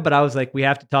happen, but I was like, we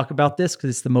have to talk about this because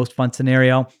it's the most fun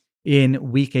scenario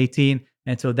in week 18.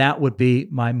 And so that would be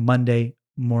my Monday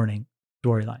morning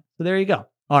storyline. So there you go.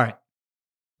 All right.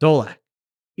 Dolak,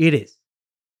 it is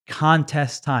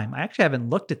contest time. I actually haven't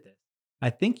looked at this.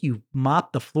 I think you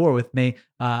mopped the floor with me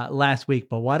last week,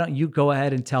 but why don't you go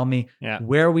ahead and tell me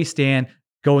where we stand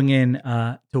going in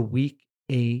to week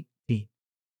 18?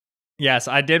 Yes,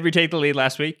 I did retake the lead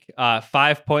last week.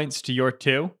 5 points to your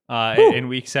 2 in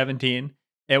week 17.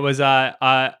 It was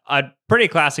a pretty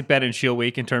classic bet and shield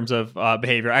week in terms of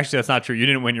behavior. Actually, that's not true. You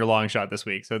didn't win your long shot this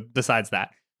week. So besides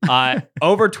that,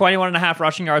 over 21.5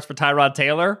 rushing yards for Tyrod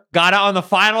Taylor. Got out on the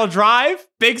final drive.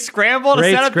 Big scramble to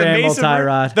set up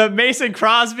the Mason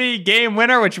Crosby game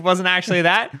winner, which wasn't actually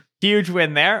that. Huge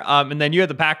win there. And then you had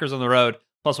the Packers on the road,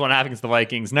 +1.5 against the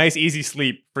Vikings. Nice, easy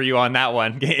sleep for you on that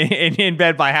one in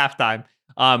bed by halftime.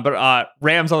 But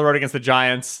Rams on the road against the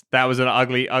Giants. That was an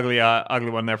ugly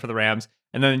one there for the Rams.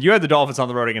 And then you had the Dolphins on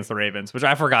the road against the Ravens, which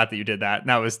I forgot that you did that. And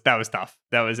that was tough.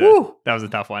 That was a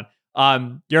tough one.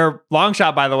 Your long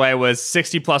shot, by the way, was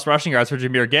 60+ rushing yards for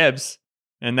Jahmyr Gibbs.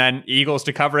 And then Eagles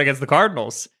to cover against the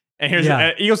Cardinals. And here's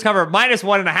Eagles cover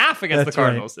 -1.5 against the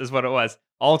Cardinals is what it was.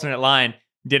 Alternate line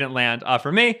didn't land.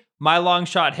 For me, my long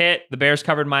shot hit. The Bears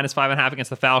covered -5.5 against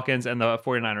the Falcons, and the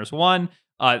 49ers won.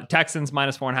 Texans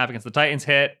 -4.5 against the Titans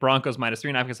hit. Broncos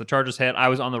 -3.5 against the Chargers hit. I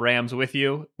was on the Rams with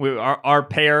you.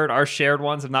 Our shared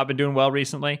ones have not been doing well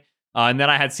recently. And then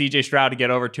I had CJ Stroud to get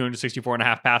over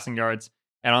 264.5 passing yards.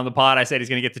 And on the pod, I said he's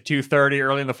going to get to 230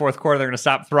 early in the fourth quarter. They're going to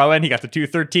stop throwing. He got to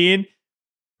 213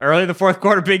 early in the fourth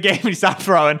quarter. Big game. He stopped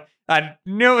throwing. I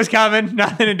knew it was coming.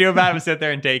 Nothing to do about it but sit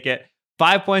there and take it.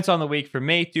 5 points on the week for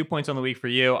me. 2 points on the week for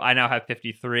you. I now have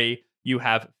 53. You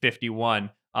have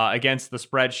 51. Against the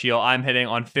spread shield, I'm hitting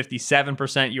on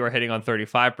 57%. You are hitting on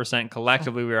 35%.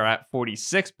 Collectively, we are at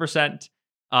 46%.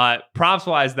 Props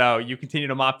wise, though, you continue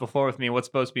to mop the floor with me. What's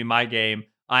supposed to be my game?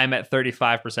 I'm at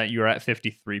 35%. You are at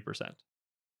 53%.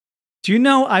 Do you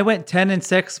know I went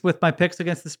 10-6 with my picks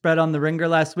against the spread on the Ringer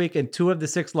last week, and 2 of the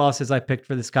 6 losses I picked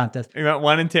for this contest. You went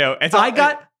 1 and 2. I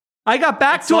got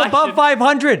back to above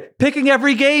 500, picking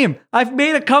every game. I've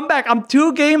made a comeback. I'm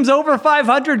 2 games over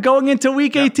 500 going into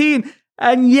week 18.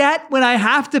 And yet, when I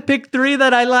have to pick 3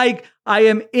 that I like, I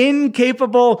am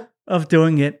incapable of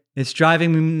doing it. It's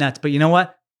driving me nuts. But you know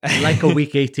what? I like a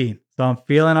week 18. So I'm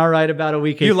feeling all right about a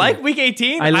week 18. You like week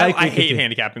 18? I hate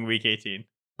handicapping week 18.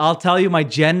 I'll tell you my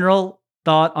general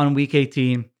thought on week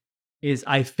 18 is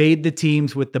I fade the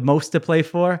teams with the most to play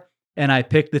for, and I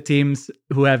pick the teams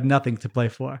who have nothing to play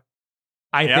for.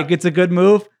 I think it's a good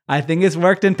move. I think it's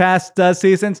worked in past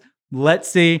seasons. Let's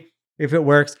see if it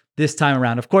works this time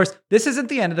around. Of course, this isn't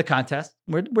the end of the contest.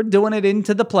 We're doing it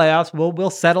into the playoffs. We'll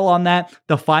settle on that,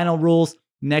 the final rules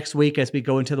next week as we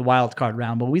go into the wild card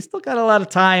round. But we still got a lot of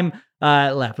time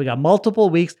left. We got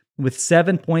multiple weeks with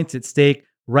 7 points at stake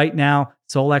right now.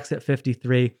 Solex at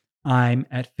 53. I'm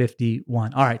at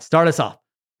 51. All right, start us off.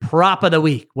 Prop of the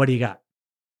week. What do you got?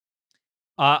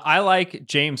 I like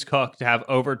James Cook to have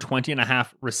over 20.5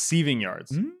 receiving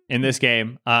yards in this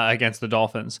game against the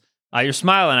Dolphins. You're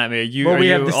smiling at me. We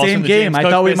have the same game. I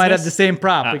thought we might have the same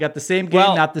prop. We got the same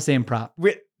game, not the same prop.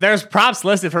 There's props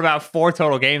listed for about 4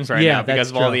 total games right now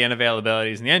because of all the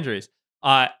unavailabilities and the injuries.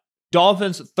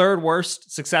 Dolphins' 3rd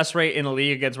worst success rate in the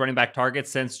league against running back targets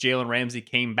since Jalen Ramsey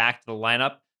came back to the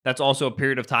lineup. That's also a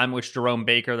period of time in which Jerome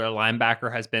Baker, their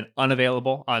linebacker, has been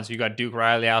unavailable. So you got Duke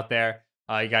Riley out there.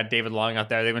 You got David Long out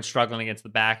there. They've been struggling against the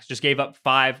backs. Just gave up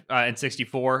 5 and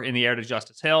 64 in the air to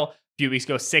Justice Hill. A few weeks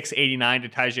ago, 689 to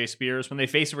Tyjae Spears. When they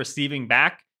face a receiving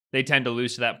back, they tend to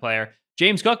lose to that player.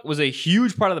 James Cook was a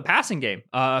huge part of the passing game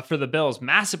for the Bills.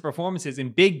 Massive performances in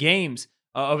big games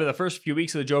over the first few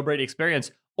weeks of the Joe Brady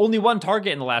experience. Only 1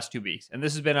 target in the last 2 weeks. And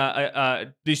this has been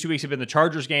these 2 weeks have been the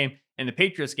Chargers game and the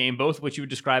Patriots game, both of which you would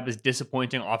describe as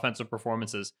disappointing offensive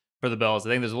performances for the Bills. I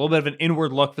think there's a little bit of an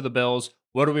inward look for the Bills.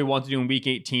 What do we want to do in week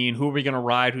 18? Who are we going to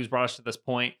ride? Who's brought us to this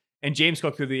point? And James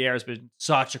Cook through the air has been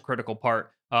such a critical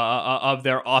part of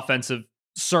their offensive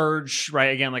surge,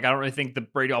 right? Again, like I don't really think the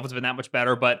Brady offense has been that much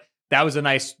better, but that was a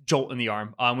nice jolt in the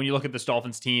arm. When you look at this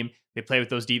Dolphins team, they play with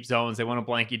those deep zones. They want to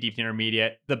blanket deep to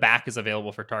intermediate. The back is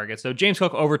available for targets. So James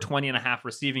Cook over 20.5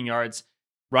 receiving yards.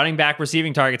 Running back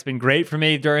receiving targets been great for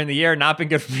me during the year. Not been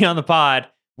good for me on the pod.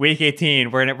 Week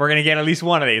 18, we're gonna get at least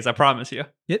one of these. I promise you.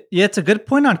 Yeah, it's a good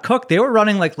point on Cook. They were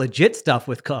running like legit stuff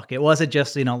with Cook. It wasn't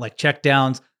just like check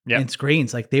downs and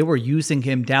screens. Like they were using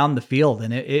him down the field,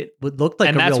 and it looked like.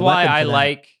 And that's real why weapon I for them.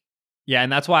 like. Yeah,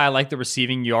 and that's why I like the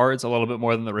receiving yards a little bit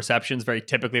more than the receptions. Very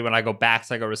typically when I go backs,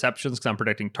 I go receptions because I'm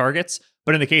predicting targets.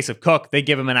 But in the case of Cook, they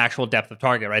give him an actual depth of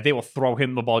target, right? They will throw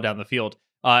him the ball down the field.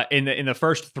 In the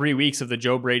first 3 weeks of the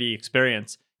Joe Brady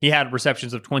experience, he had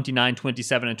receptions of 29,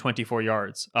 27, and 24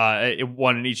 yards.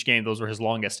 One in each game. Those were his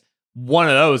longest. One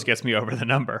of those gets me over the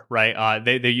number, right?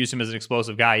 They used him as an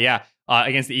explosive guy. Yeah.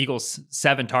 Against the Eagles,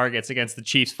 7 targets. Against the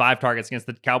Chiefs, 5 targets. Against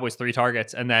the Cowboys, 3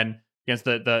 targets. And then against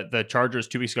the Chargers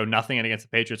 2 weeks ago, nothing. And against the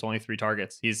Patriots, only 3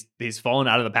 targets. He's fallen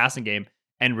out of the passing game,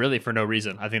 and really for no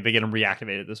reason. I think they get him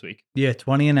reactivated this week. Yeah,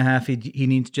 20.5. He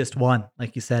needs just 1,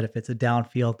 like you said, if it's a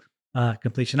downfield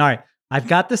completion. All right, I've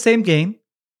got the same game.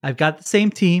 I've got the same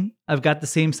team. I've got the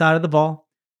same side of the ball.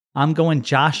 I'm going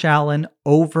Josh Allen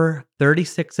over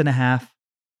 36.5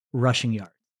 rushing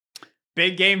yards.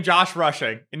 Big game Josh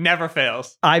rushing. It never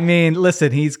fails. I mean,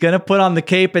 listen, he's going to put on the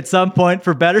cape at some point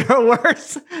for better or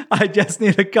worse. I just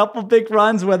need a couple big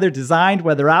runs, whether designed,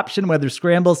 whether option, whether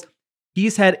scrambles.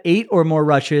 He's had 8 or more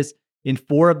rushes in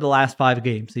 4 of the last 5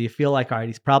 games. So you feel like, all right,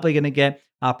 he's probably going to get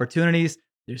opportunities.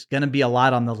 There's going to be a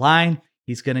lot on the line.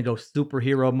 He's going to go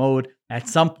superhero mode at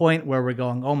some point where we're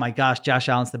going, oh my gosh, Josh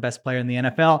Allen's the best player in the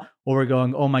NFL. Or we're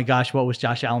going, oh my gosh, what was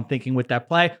Josh Allen thinking with that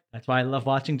play? That's why I love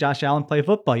watching Josh Allen play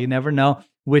football. You never know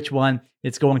which one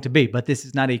it's going to be. But this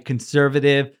is not a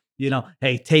conservative,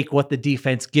 hey, take what the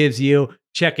defense gives you,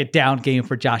 check it down game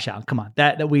for Josh Allen. Come on,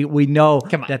 that we know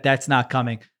that's not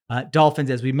coming. Dolphins,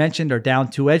 as we mentioned, are down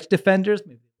 2 edge defenders.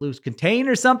 Maybe lose contain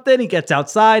or something. He gets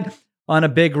outside on a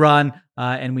big run,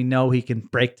 and we know he can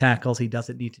break tackles. He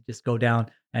doesn't need to just go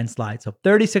down and slide. So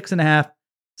 36.5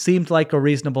 seemed like a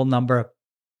reasonable number.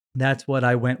 That's what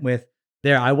I went with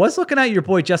there. I was looking at your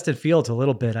boy Justin Fields a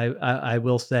little bit. I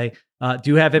will say,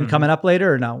 do you have him coming up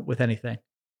later or no with anything?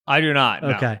 I do not. No.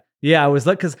 Okay. Yeah, I was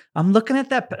because I'm looking at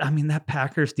that. I mean, that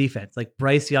Packers defense, like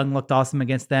Bryce Young looked awesome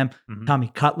against them.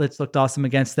 Tommy Cutlets looked awesome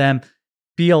against them.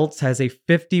 Fields has a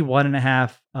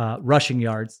 51.5 rushing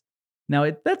yards.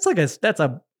 Now that's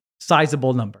a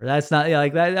sizable number. That's not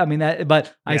like that. I mean that,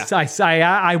 but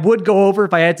yeah. I would go over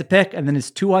if I had to pick, and then it's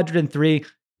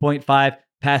 203.5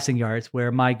 passing yards.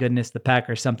 Where my goodness, the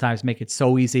Packers sometimes make it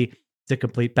so easy to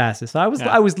complete passes. So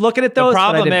I was looking at those. The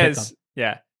problem but I didn't pick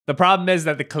them. The problem is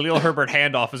that the Khalil Herbert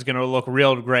handoff is going to look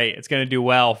real great. It's going to do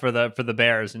well for the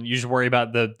Bears, and you just worry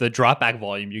about the drop back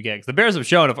volume you get. Because the Bears have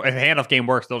shown if a handoff game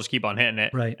works, they'll just keep on hitting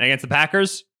it. Right. And against the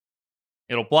Packers,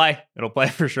 it'll play. It'll play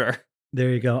for sure. There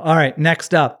you go. All right.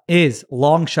 Next up is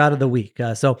long shot of the week.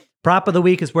 So prop of the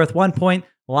week is worth 1 point.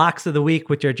 Locks of the week,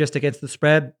 which are just against the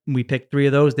spread, we picked 3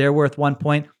 of those. They're worth 1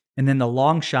 point. And then the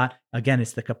long shot, again,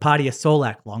 it's the Kapadia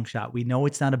Solak long shot. We know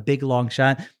it's not a big long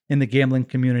shot in the gambling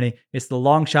community. It's the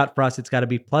long shot for us. It's got to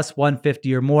be plus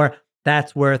 150 or more.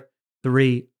 That's worth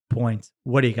 3 points.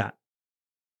 What do you got?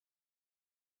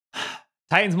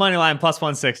 Titans money line plus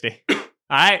 160. All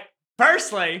right.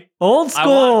 Firstly, old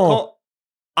school.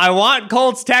 I want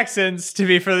Colts Texans to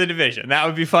be for the division. That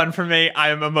would be fun for me. I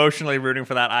am emotionally rooting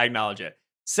for that. I acknowledge it.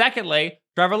 Secondly,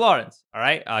 Trevor Lawrence. All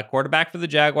right. Quarterback for the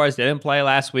Jaguars. Didn't play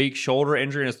last week. Shoulder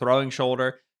injury in his throwing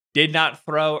shoulder. Did not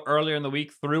throw earlier in the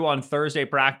week. Threw on Thursday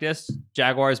practice.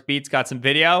 Jaguars beats. Got some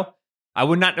video. I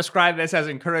would not describe this as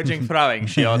encouraging throwing,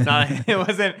 Sheil. It's not.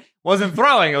 It wasn't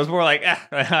throwing. It was more like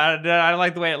I don't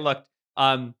like the way it looked.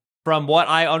 From what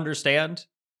I understand,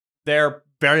 they're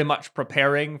very much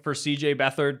preparing for CJ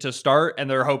Beathard to start, and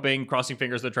they're hoping, crossing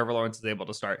fingers, that Trevor Lawrence is able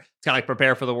to start. It's kind of like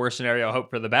prepare for the worst scenario, hope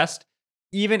for the best.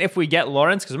 Even if we get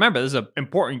Lawrence, because remember, this is an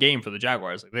important game for the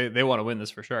Jaguars. Like they want to win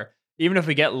this for sure. Even if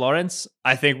we get Lawrence,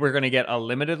 I think we're going to get a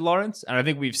limited Lawrence, and I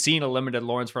think we've seen a limited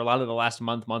Lawrence for a lot of the last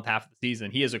month half of the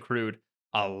season. He has accrued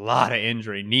a lot of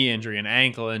injury, knee injury, and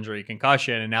ankle injury,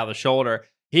 concussion, and now the shoulder.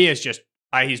 He is just,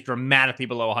 he's dramatically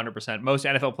below 100%. Most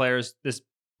NFL players this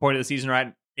point of the season are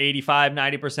at 85,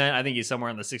 90%. I think he's somewhere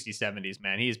in the 60s, 70s,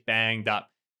 man. He's banged up.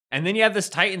 And then you have this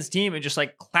Titans team in just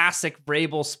like classic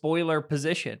Vrabel spoiler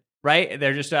position, right?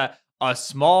 They're just a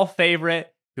small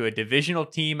favorite to a divisional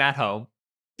team at home.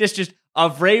 Just a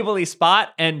Vrabel-y spot.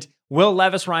 And will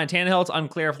Levis, Ryan Tannehill? It's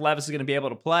unclear if Levis is going to be able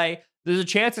to play. There's a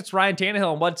chance it's Ryan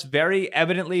Tannehill, and what's very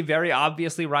evidently, very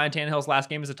obviously Ryan Tannehill's last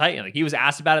game as a Titan. Like, he was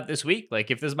asked about it this week.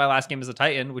 Like, if this is my last game as a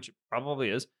Titan, which it probably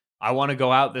is, I want to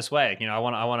go out this way. I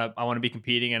want to be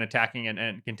competing and attacking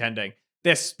and contending.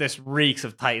 This reeks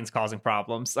of Titans causing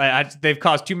problems. They've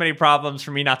caused too many problems for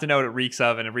me not to know what it reeks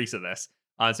of, and it reeks of this.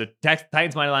 So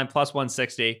Titans money line plus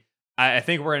 160. I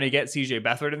think we're going to get CJ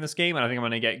Beathard in this game, and I think I'm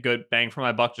going to get good bang for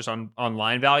my buck just on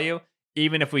line value.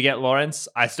 Even if we get Lawrence,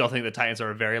 I still think the Titans are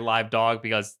a very live dog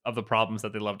because of the problems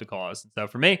that they love to cause. So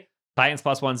for me, Titans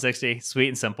plus 160, sweet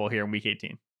and simple here in week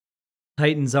 18.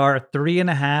 Titans are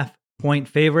 3.5 point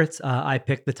favorites. I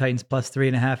picked the Titans plus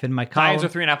 3.5 in my column.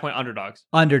 Titans are 3.5 point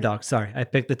underdogs. Sorry. I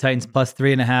picked the Titans plus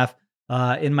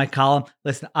 3.5 in my column.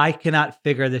 Listen, I cannot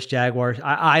figure this Jaguars.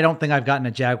 I don't think I've gotten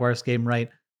a Jaguars game right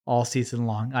all season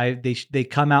long. They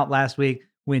come out last week,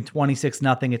 win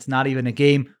 26-0. It's not even a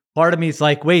game. Part of me is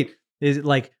like, wait, is it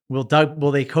like,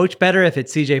 will they coach better if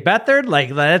it's CJ Beathard? Like,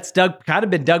 that's kind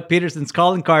of been Doug Peterson's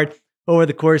calling card over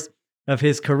the course of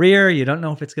his career. You don't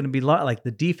know if it's going to be like the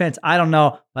defense. I don't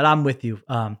know, but I'm with you.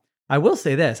 I will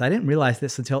say this. I didn't realize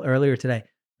this until earlier today.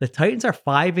 The Titans are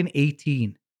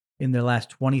 5-18 in their last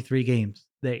 23 games.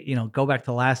 They, go back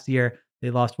to last year.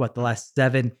 They lost the last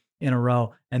 7 in a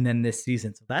row, and then this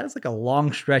season. So that is like a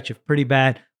long stretch of pretty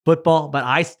bad football, but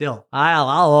I'll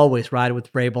always ride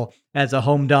with Vrabel as a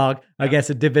home dog against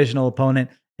a divisional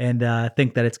opponent, and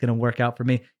think that it's going to work out for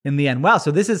me in the end. Wow.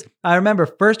 So I remember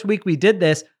first week we did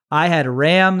this, I had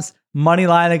Rams money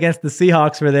line against the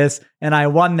Seahawks for this, and I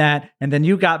won that. And then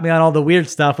you got me on all the weird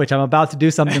stuff, which I'm about to do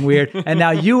something weird. And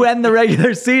now you end the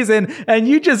regular season and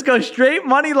you just go straight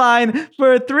money line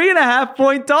for a 3.5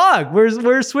 point dog.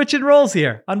 We're switching roles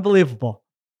here. Unbelievable.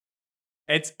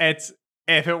 It's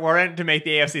if it weren't to make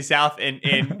the AFC South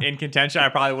in contention, I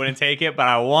probably wouldn't take it, but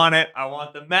I want it. I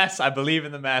want the mess. I believe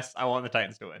in the mess. I want the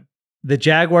Titans to win. The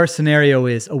Jaguars scenario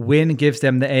is a win gives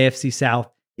them the AFC South.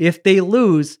 If they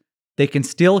lose, they can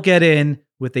still get in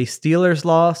with a Steelers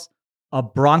loss, a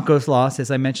Broncos loss, as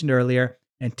I mentioned earlier,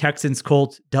 and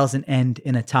Texans-Colts doesn't end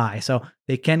in a tie. So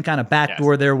they can kind of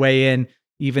backdoor their way in,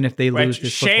 even if they lose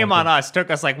this shame on us. Took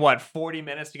us 40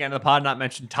 minutes to get into the pod, not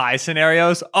mention tie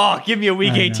scenarios. Oh, give me a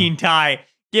week 18 tie.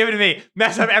 Give it to me.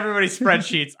 Mess up everybody's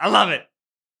spreadsheets. I love it.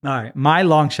 All right. My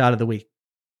long shot of the week.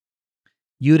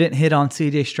 You didn't hit on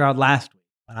CJ Stroud last week,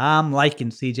 but I'm liking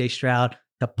CJ Stroud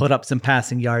to put up some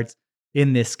passing yards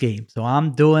in this game. So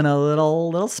I'm doing a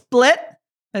little split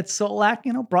that Solak,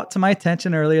 brought to my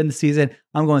attention earlier in the season.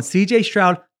 I'm going CJ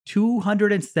Stroud,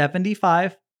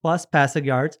 275 plus passing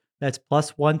yards. That's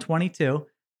plus 122.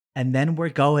 And then we're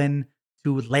going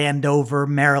to Landover,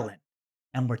 Maryland.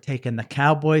 And we're taking the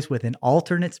Cowboys with an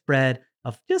alternate spread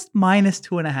of just minus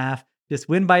 2.5. Just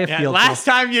win by a field goal. Last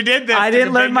time you did this, I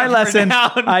didn't learn my lesson.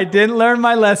 I didn't learn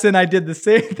my lesson. I did the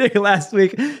same thing last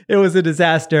week. It was a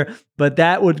disaster. But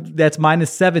that's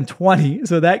minus 720.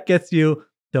 So that gets you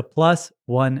to plus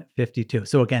 152.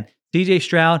 So again, CJ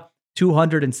Stroud,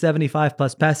 275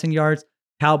 plus passing yards.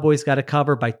 Cowboys got to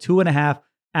cover by 2.5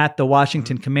 at the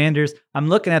Washington Commanders. I'm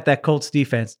looking at that Colts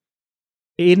defense.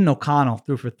 Aiden O'Connell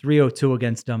threw for 302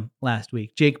 against them last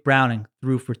week. Jake Browning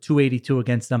threw for 282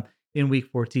 against them in week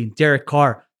 14. Derek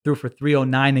Carr threw for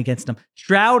 309 against them.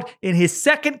 Stroud, in his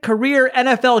second career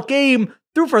NFL game,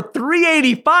 threw for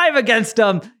 385 against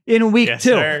them in week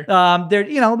 2.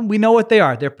 They're, we know what they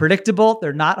are. They're predictable.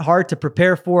 They're not hard to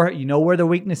prepare for. You know where the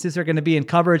weaknesses are going to be in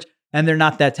coverage, and they're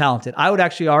not that talented. I would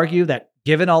actually argue that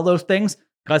given all those things,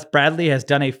 Gus Bradley has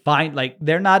done a fine,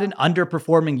 they're not an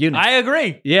underperforming unit. I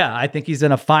agree. Yeah, I think he's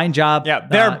done a fine job. Yeah,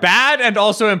 they're bad and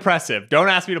also impressive. Don't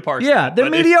ask me to parse Yeah, them, they're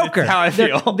mediocre. It's how I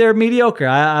feel. They're mediocre.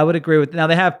 I would agree with. Now,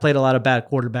 they have played a lot of bad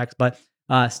quarterbacks, but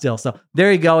still. So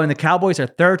there you go. And the Cowboys are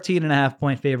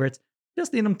 13.5-point favorites.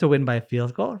 Just need them to win by a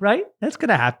field goal, right? That's going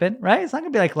to happen, right? It's not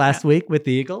going to be like last week with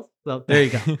the Eagles. So there you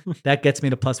go. That gets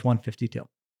me to plus 152.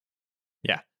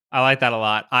 Yeah, I like that a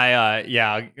lot.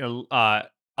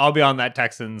 I'll be on that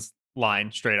Texans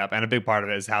line straight up. And a big part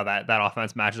of it is how that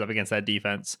offense matches up against that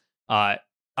defense. I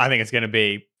think it's going to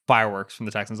be fireworks from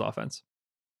the Texans offense.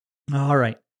 All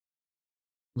right.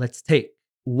 Let's take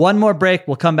one more break.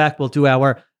 We'll come back. We'll do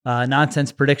our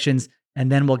nonsense predictions,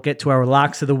 and then we'll get to our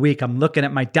locks of the week. I'm looking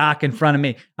at my doc in front of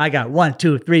me. I got 1,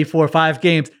 2, 3, 4, 5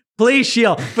 games. Please,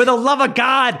 Sheil, for the love of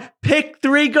God, pick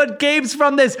 3 good games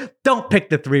from this. Don't pick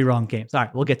the 3 wrong games. All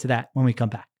right. We'll get to that when we come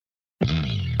back.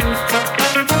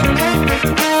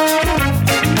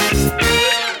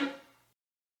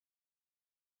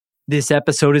 This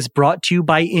episode is brought to you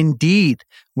by Indeed.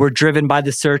 We're driven by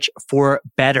the search for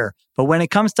better. But when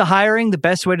it comes to hiring, the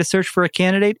best way to search for a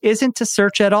candidate isn't to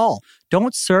search at all.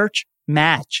 Don't search,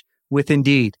 match with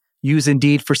Indeed. Use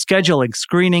Indeed for scheduling,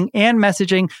 screening, and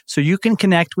messaging so you can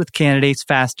connect with candidates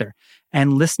faster.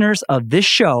 And listeners of this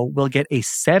show will get a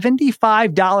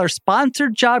 $75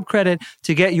 sponsored job credit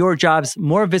to get your jobs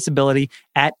more visibility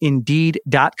at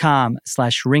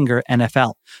Indeed.com/Ringer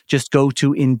NFL. Just go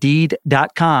to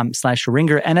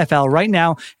Indeed.com/Ringer NFL right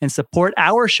now and support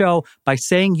our show by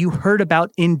saying you heard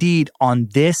about Indeed on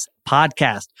this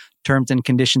podcast. Terms and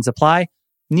conditions apply.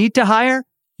 Need to hire?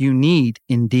 You need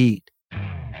Indeed.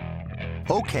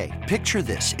 Okay, picture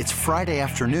this. It's Friday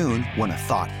afternoon when a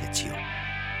thought hits you.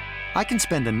 I can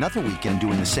spend another weekend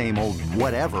doing the same old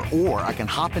whatever, or I can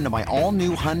hop into my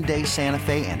all-new Hyundai Santa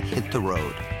Fe and hit the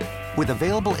road. With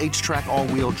available H-Track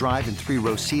all-wheel drive and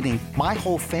 3-row seating, my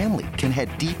whole family can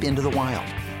head deep into the wild.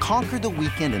 Conquer the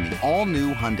weekend in the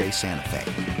all-new Hyundai Santa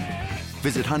Fe.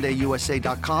 Visit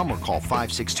HyundaiUSA.com or call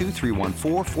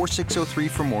 562-314-4603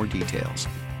 for more details.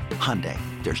 Hyundai,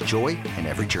 there's joy in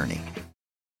every journey.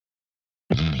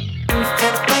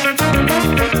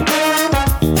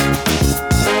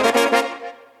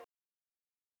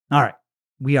 All right,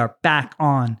 we are back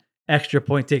on Extra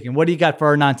Point Taking. What do you got for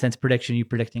our nonsense prediction? Are you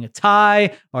predicting a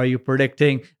tie? Are you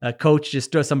predicting a coach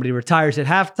somebody retires at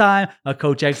halftime? A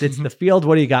coach exits the field?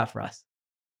 What do you got for us?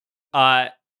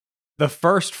 The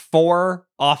first 4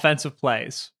 offensive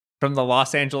plays from the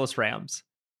Los Angeles Rams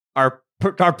are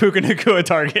Puka Nacua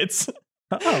targets.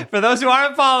 Oh. For those who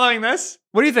aren't following this,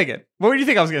 what are you thinking? What do you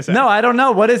think I was going to say? No, I don't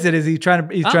know. What is it? Is he trying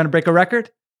to break a record?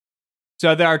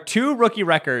 So there are 2 rookie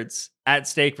records at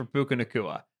stake for Puka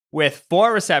Nacua. With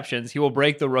 4 receptions, he will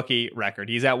break the rookie record.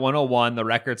 He's at 101. The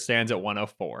record stands at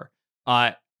 104.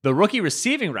 The rookie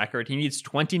receiving record, he needs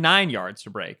 29 yards to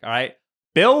break. All right.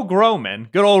 Bill Groman,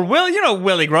 good old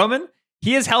Willie Groman,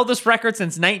 he has held this record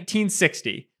since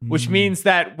 1960, which means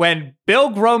that when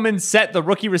Bill Groman set the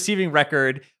rookie receiving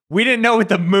record, we didn't know what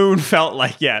the moon felt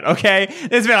like yet, okay?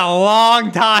 It's been a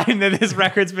long time that this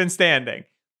record's been standing.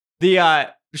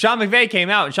 Sean McVay came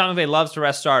out, and Sean McVay loves to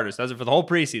rest starters. Does it for the whole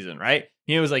preseason, right?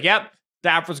 He was like, yep,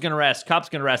 Stafford's going to rest, Kupp's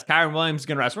going to rest, Kyren Williams is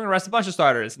going to rest. We're going to rest a bunch of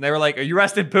starters. And they were like, are you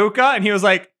resting Puka? And he was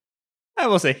like,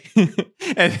 we'll see.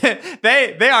 And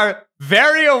they are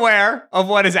very aware of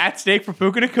what is at stake for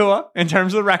Puka Nacua in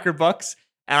terms of the record books.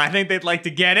 And I think they'd like to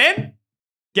get in,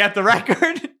 get the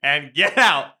record, and get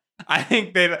out. I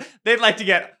think they'd like to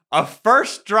get a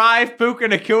first drive Puka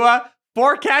Nacua,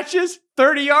 4 catches,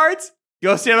 30 yards.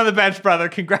 Go sit on the bench, brother.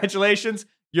 Congratulations.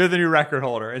 You're the new record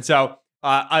holder. And so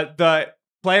the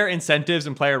player incentives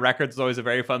and player records is always a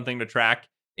very fun thing to track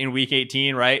in week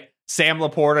 18, right? Sam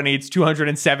Laporta needs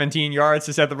 217 yards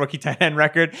to set the rookie tight end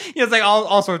record. It's like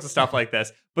all sorts of stuff like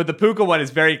this. But the Puka one is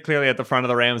very clearly at the front of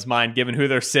the Rams' mind, given who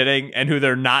they're sitting and who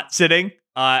they're not sitting.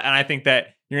 And I think that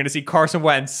you're going to see Carson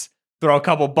Wentz throw a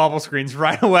couple bubble screens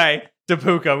right away to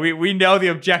Puka. We know the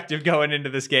objective going into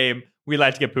this game. We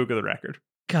like to get Puka the record.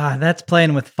 God, that's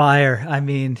playing with fire. I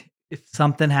mean, if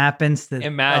something happens that...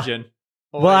 Imagine.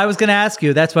 Well, I was going to ask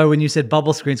you, that's why when you said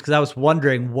bubble screens, because I was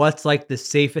wondering what's like the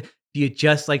safest... Do you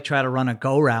just like try to run a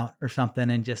go route or something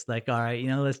and just like, all right,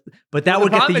 let's... But that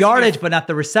would get the yardage, but not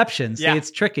the reception. See,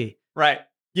 it's tricky. Right.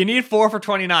 You need 4 for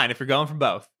 29 if you're going from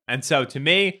both. And so to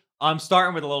me, I'm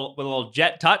starting with a little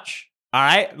jet touch. All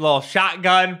right. A little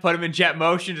shotgun, put him in jet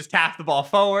motion, just tap the ball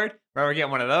forward. Remember, get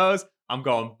one of those. I'm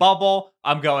going bubble.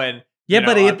 I'm going... Yeah,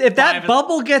 but if that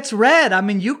bubble gets red, I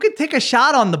mean, you could take a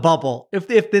shot on the bubble. If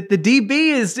the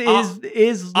DB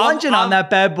is lunging on that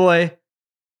bad boy.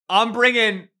 I'm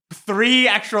bringing 3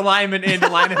 extra linemen in to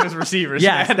line up as receivers.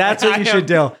 Yes, man. that's what you should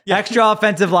do. Yeah. Extra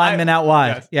offensive linemen out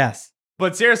wide. Yes.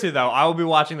 But seriously, though, I will be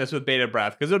watching this with bated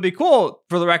breath because it would be cool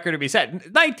for the record to be set.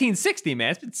 1960,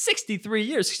 man. It's been 63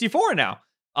 years, 64 now.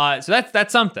 So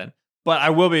that's something. But I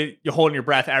will be holding your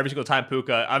breath every single time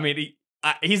Puka. I mean,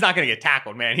 he's not going to get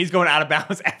tackled, man. He's going out of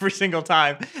bounds every single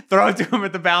time. Throw it to him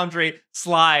at the boundary,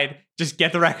 slide, just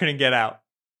get the record and get out.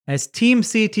 As Team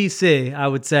CTC, I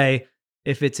would say,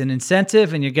 if it's an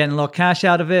incentive and you're getting a little cash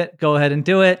out of it, go ahead and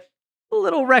do it. A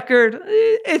little record,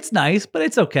 it's nice, but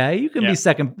it's okay. You can be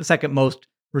second most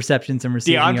receptions and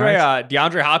receiving yards.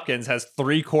 DeAndre Hopkins has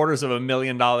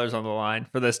 $750,000 on the line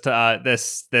for this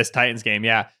Titans game.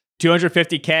 Yeah,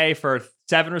 $250K for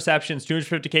 7 receptions,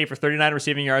 $250K for 39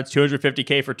 receiving yards,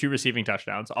 $250K for 2 receiving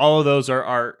touchdowns. All of those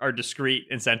are discrete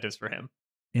incentives for him.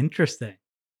 Interesting.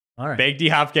 All right. Big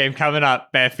D-Hop game coming up.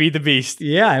 Feed the beast.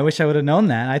 Yeah, I wish I would have known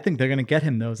that. I think they're going to get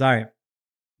him those. All right.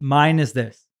 Mine is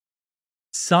this.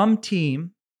 Some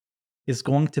team is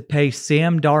going to pay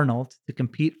Sam Darnold to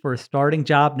compete for a starting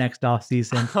job next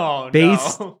offseason.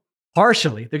 Based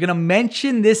partially. They're going to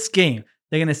mention this game.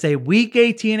 They're going to say week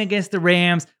 18 against the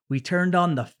Rams, we turned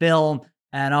on the film,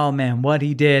 and oh man, what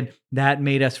he did, that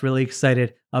made us really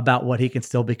excited about what he can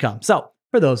still become. So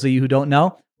for those of you who don't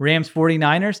know, Rams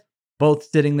 49ers, both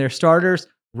sitting their starters.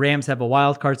 Rams have a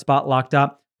wild card spot locked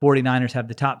up. 49ers have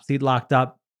the top seed locked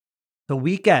up. The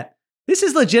weekend, this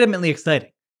is legitimately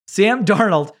exciting. Sam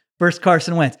Darnold versus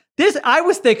Carson Wentz. I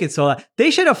was thinking, so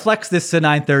they should have flexed this to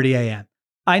 9:30 a.m.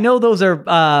 I know those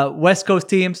are West Coast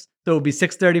teams, so it would be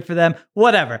 6:30 for them.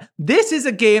 Whatever. This is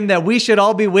a game that we should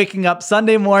all be waking up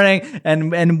Sunday morning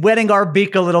and wetting our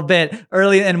beak a little bit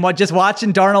early and just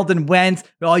watching Darnold and Wentz.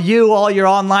 All your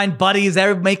online buddies,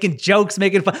 they're making jokes,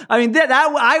 making fun. I mean,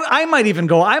 I might even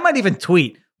go. I might even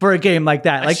tweet for a game like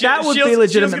that. Like that would be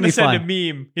legitimately fun. Send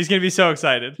a meme. He's gonna be so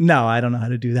excited. No, I don't know how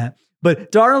to do that.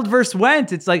 But Darnold versus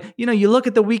Wentz, it's like, you look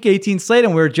at the week 18 slate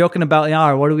and we were joking about,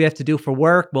 what do we have to do for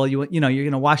work? Well, you're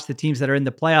going to watch the teams that are in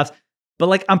the playoffs. But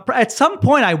like, at some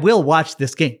point I will watch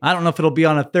this game. I don't know if it'll be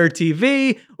on a third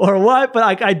TV or what,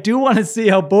 but I do want to see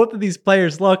how both of these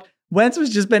players look. Wentz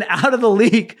has just been out of the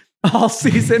league all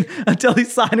season until he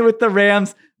signed with the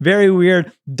Rams. Very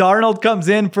weird. Darnold comes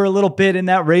in for a little bit in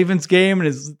that Ravens game and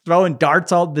is throwing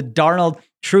darts. All the Darnold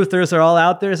truthers are all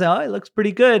out there saying, it looks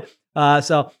pretty good.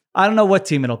 So I don't know what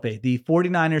team it'll be. The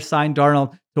 49ers signed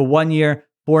Darnold to 1 year,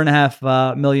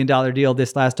 $4.5 million deal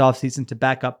this last offseason to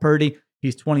back up Purdy.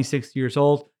 He's 26 years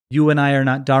old. You and I are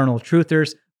not Darnold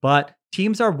truthers, but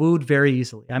teams are wooed very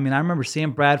easily. I mean, I remember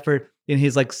Sam Bradford in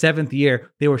his 7th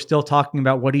year, they were still talking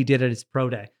about what he did at his pro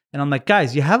day. And I'm like,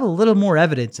 guys, you have a little more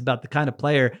evidence about the kind of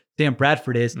player Sam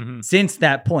Bradford is since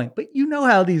that point. But you know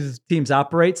how these teams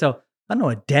operate. So I don't know,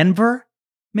 a Denver,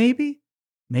 maybe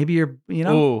you're,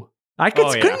 Ooh.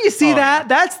 Couldn't you see that? Yeah.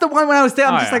 That's the one when I was there.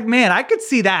 I'm just like, man, I could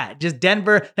see that. Just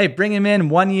Denver, hey, bring him in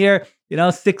 1 year,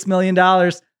 $6 million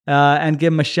and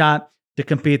give him a shot to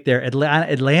compete there.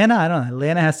 Atlanta, I don't know.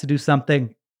 Atlanta has to do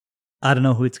something. I don't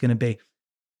know who it's going to be.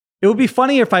 It would be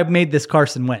funnier if I made this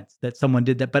Carson Wentz, that someone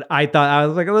did that. But I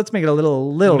was like, let's make it a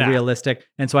little realistic.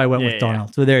 And so I went with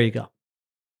Darnold. So there you go.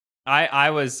 I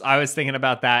was thinking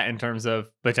about that in terms of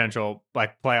potential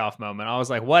like playoff moment. I was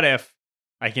like, what if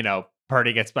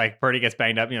Purdy gets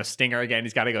banged up, Stinger again,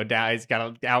 he's got to go down, he's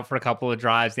got to out for a couple of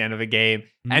drives at the end of a game.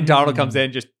 And Darnold comes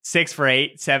in just 6 for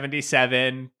 8,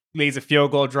 77, leads a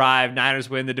field goal drive. Niners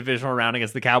win the divisional round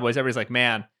against the Cowboys. Everybody's like,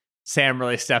 man, Sam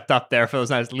really stepped up there for those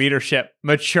nice leadership,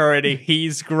 maturity.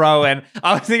 He's growing.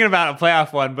 I was thinking about a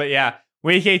playoff one, but yeah,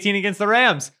 week 18 against the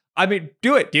Rams. I mean,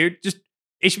 do it, dude.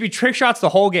 It should be trick shots the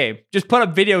whole game. Just put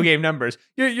up video game numbers.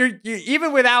 You're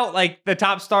even without like the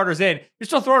top starters in, you're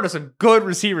still throwing to some good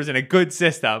receivers in a good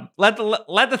system. Let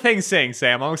the thing sing,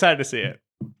 Sam. I'm excited to see it.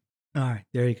 All right,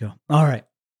 there you go. All right,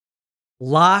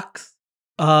 locks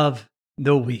of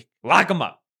the week. Lock them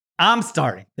up. I'm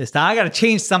starting this time. I got to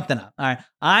change something up. All right,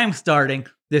 I'm starting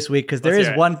this week because there is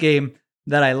one game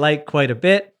that I like quite a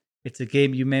bit. It's a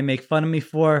game you may make fun of me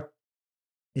for.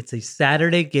 It's a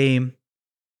Saturday game.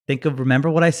 Remember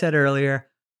what I said earlier.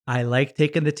 I like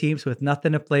taking the teams with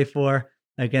nothing to play for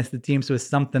against the teams with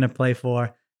something to play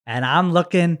for. And I'm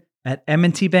looking at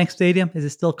M&T Bank Stadium. Is it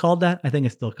still called that? I think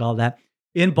it's still called that.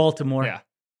 In Baltimore. Yeah.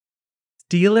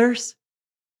 Steelers,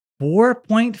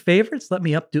 4-point favorites. Let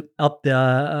me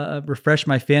refresh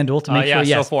my FanDuel to make sure. Yes,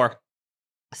 still 4.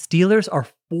 Steelers are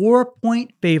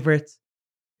 4-point favorites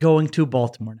going to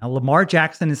Baltimore. Now, Lamar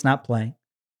Jackson is not playing.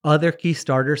 Other key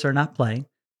starters are not playing.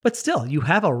 But still, you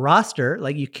have a roster.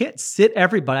 Like, you can't sit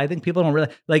everybody. I think people don't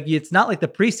really like. It's not like the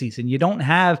preseason. You don't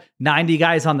have 90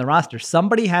 guys on the roster.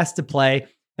 Somebody has to play.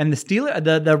 And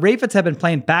the Ravens have been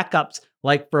playing backups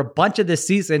like for a bunch of this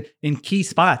season in key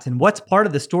spots. And what's part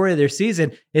of the story of their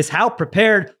season is how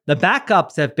prepared the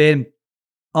backups have been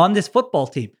on this football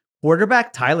team.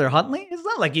 Quarterback Tyler Huntley. It's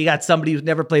not like you got somebody who's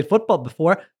never played football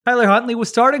before. Tyler Huntley was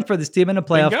starting for this team in a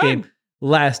playoff game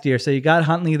last year. So you got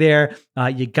Huntley there.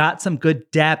 You got some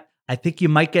good depth. I think you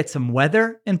might get some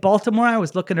weather in Baltimore. I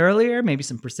was looking earlier, maybe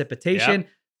some precipitation,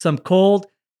 some cold.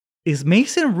 Is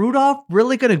Mason Rudolph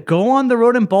really going to go on the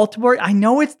road in Baltimore? I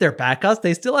know it's their backups.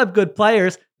 They still have good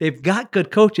players. They've got good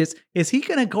coaches. Is he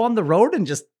going to go on the road and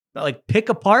just like pick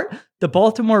apart the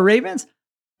Baltimore Ravens?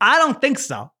 I don't think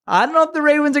so. I don't know if the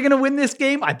Ravens are going to win this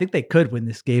game. I think they could win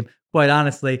this game, quite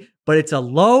honestly, but it's a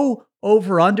low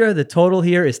over-under. The total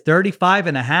here is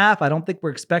 35.5. I don't think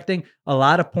we're expecting a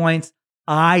lot of points.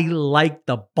 I like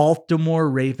the Baltimore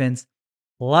Ravens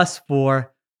 +4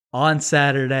 on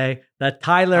Saturday. The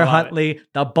Tyler Huntley,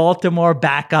 the Baltimore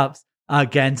backups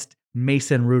against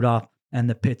Mason Rudolph and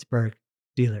the Pittsburgh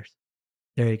Steelers.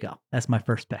 There you go. That's my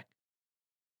first pick.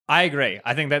 I agree.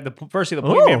 I think that the point you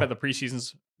made about the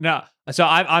preseasons. No, so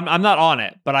I'm not on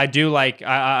it, but I do like.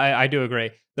 I do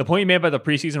agree. The point you made about the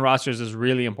preseason rosters is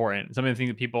really important. Some of the things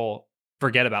that people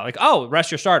forget about, like, oh,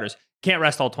 rest your starters. Can't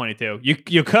rest all 22.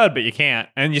 You could, but you can't,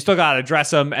 and you still got to dress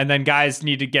them. And then guys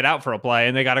need to get out for a play,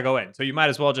 and they got to go in. So you might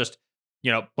as well just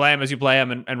play them as you play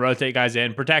them, and rotate guys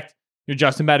in. Protect your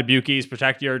Justin Madubuke's,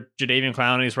 protect your Jadeveon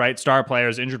Clowney's, right? Star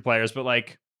players, injured players, but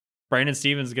like Brandon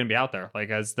Stevens is going to be out there. Like,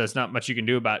 as there's not much you can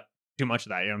do about too much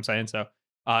of that. You know what I'm saying? So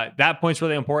that point's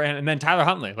really important. And then Tyler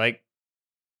Huntley, like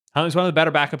Huntley's one of the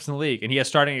better backups in the league, and he has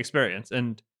starting experience.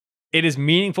 And it is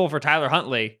meaningful for Tyler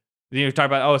Huntley. You talk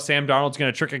about, oh, Sam Darnold's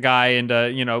going to trick a guy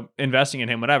into, investing in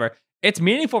him, whatever. It's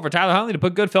meaningful for Tyler Huntley to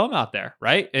put good film out there,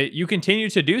 right? You continue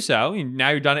to do so. Now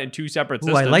you've done it in 2 separate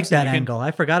systems. I like that angle.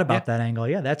 I forgot about that angle.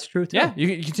 Yeah, that's true too. Yeah,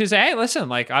 you can just say, hey, listen,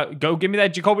 like, go give me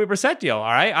that Jacoby Brissett deal, all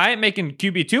right? I ain't making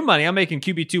QB2 money. I'm making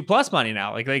QB2 plus money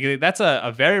now. Like that's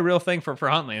a very real thing for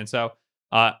Huntley. And so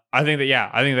I think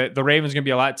that the Ravens going to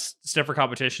be a lot stiffer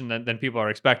competition than people are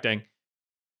expecting.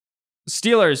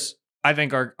 Steelers, I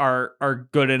think, are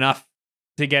good enough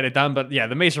to get it done. But yeah,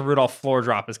 the Mason Rudolph floor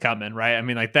drop is coming, right? I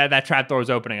mean, like that trap door is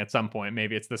opening at some point.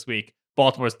 Maybe it's this week.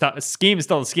 Baltimore's scheme is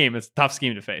still a scheme. It's a tough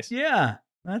scheme to face. Yeah,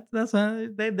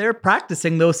 they're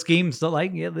practicing those schemes. So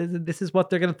like, yeah, this is what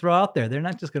they're going to throw out there. They're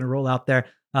not just going to roll out there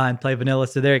and play vanilla.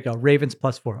 So there you go. Ravens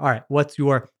 +4. All right. What's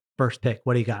your first pick?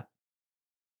 What do you got?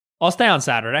 I'll stay on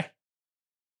Saturday.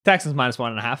 Texans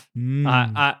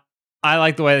 -1.5. I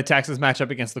like the way the Texans match up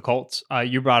against the Colts.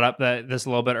 You brought up this a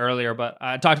little bit earlier, but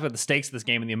I talked about the stakes of this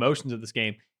game and the emotions of this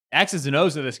game. X's and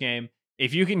O's of this game.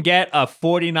 If you can get a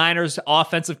 49ers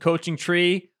offensive coaching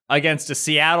tree against a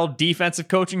Seattle defensive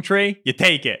coaching tree, you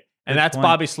take it. And that's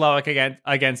Bobby Slowick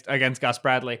against Gus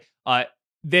Bradley.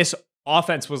 This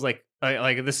offense was like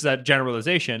this is a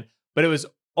generalization, but it was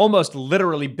almost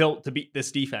literally built to beat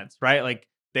this defense, right? Like,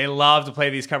 they love to play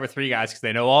these cover 3 guys because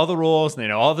they know all the rules, and they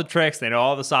know all the tricks, they know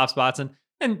all the soft spots,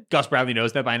 and Gus Bradley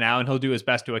knows that by now, and he'll do his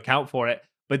best to account for it.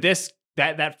 But this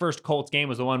that first Colts game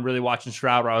was the one really watching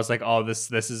Stroud where I was like, oh,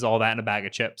 this is all that in a bag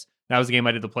of chips. That was the game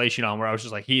I did the play sheet on where I was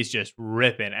just like, he's just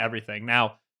ripping everything.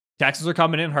 Now, Texans are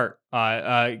coming in hurt.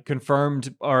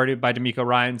 Confirmed already by D'Amico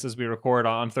Ryans as we record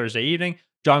on Thursday evening.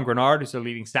 John Grenard, who's their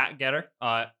leading sack getter,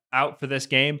 out for this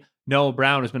game. Noah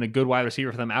Brown has been a good wide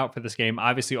receiver for them, out for this game.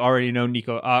 Obviously, already no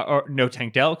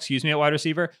Tank Dell, at wide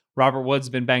receiver. Robert Woods has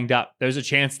been banged up. There's a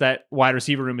chance that wide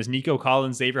receiver room is Nico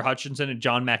Collins, Xavier Hutchinson, and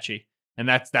John Mechie. And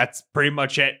that's pretty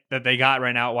much it that they got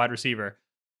right now at wide receiver.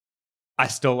 I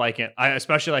still like it. I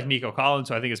especially like Nico Collins,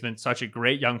 who I think has been such a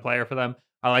great young player for them.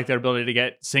 I like their ability to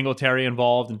get Singletary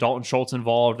involved and Dalton Schultz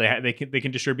involved. They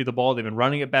can distribute the ball. They've been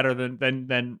running it better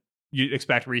than you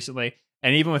expect recently.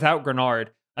 And even without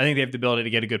Grenard, I think they have the ability to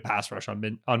get a good pass rush on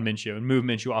Minshew and move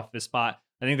Minshew off of his spot.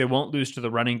 I think they won't lose to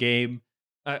the running game.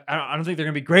 I don't think they're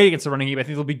going to be great against the running game. I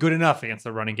think they'll be good enough against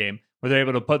the running game where they're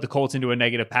able to put the Colts into a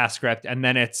negative pass script. And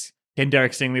then can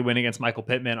Derek Stingley win against Michael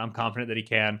Pittman? I'm confident that he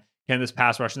can. Can this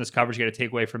pass rush and this coverage get a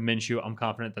takeaway from Minshew? I'm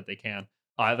confident that they can.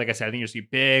 Like I said, I think you'll see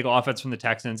big offense from the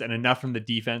Texans and enough from the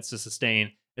defense to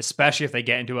sustain, especially if they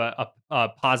get into a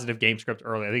positive game script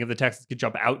early. I think if the Texans could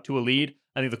jump out to a lead,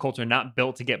 I think the Colts are not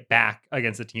built to get back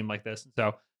against a team like this.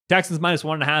 So Texans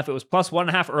 -1.5. It was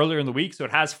 +1.5 earlier in the week, so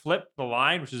it has flipped the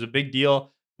line, which is a big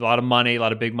deal. A lot of money, a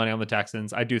lot of big money on the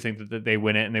Texans. I do think that they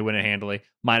win it, and they win it handily.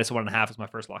 -1.5 is my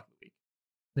first lock of the week.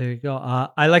 There you go.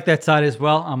 I like that side as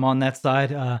well. I'm on that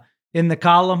side. In the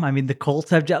column, I mean, the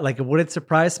Colts have it wouldn't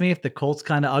surprise me if the Colts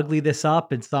kind of ugly this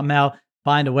up and somehow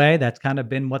find a way. That's kind of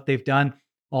been what they've done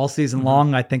all season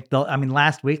long. I think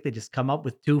last week they just come up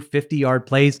with 2 50-yard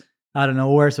plays out of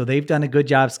nowhere. So they've done a good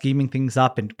job scheming things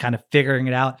up and kind of figuring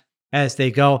it out as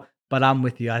they go. But I'm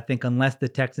with you. I think unless the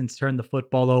Texans turn the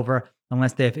football over,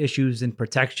 unless they have issues in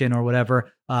protection or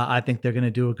whatever, I think they're going to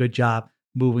do a good job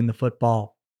moving the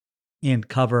football and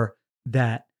cover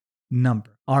that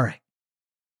number. All right.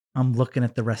 I'm looking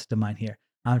at the rest of mine here.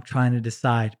 I'm trying to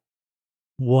decide,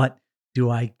 what do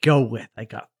I go with? I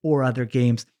got 4 other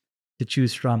games to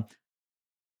choose from.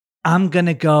 I'm going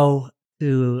to go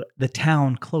to the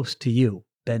town close to you,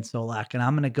 Ben Solak, and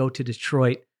I'm going to go to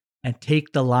Detroit and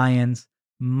take the Lions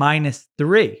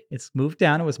 -3. It's moved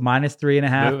down. It was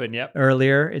 -3.5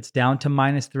 earlier. It's down to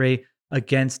 -3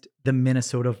 against the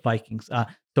Minnesota Vikings.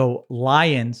 So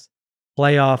Lions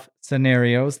playoff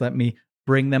scenarios. Let me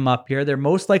bring them up here. They're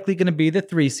most likely going to be the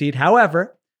 3 seed.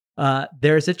 However,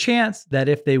 there's a chance that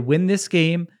if they win this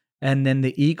game and then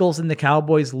the Eagles and the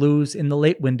Cowboys lose in the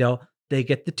late window, they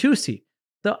get the 2 seed.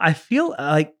 So I feel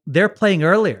like they're playing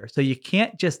earlier. So you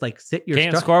can't just sit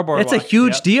your scoreboard. It's a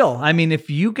huge deal. I mean,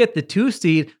 if you get the 2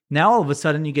 seed, now all of a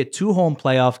sudden you get 2 home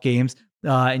playoff games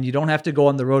and you don't have to go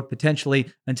on the road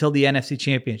potentially until the NFC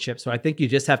Championship. So I think you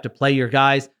just have to play your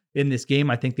guys in this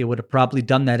game. I think they would have probably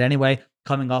done that anyway,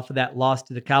 coming off of that loss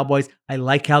to the Cowboys. I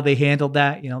like how they handled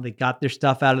that. They got their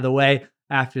stuff out of the way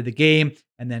after the game.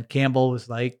 And then Campbell was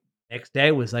next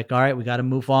day was all right, we got to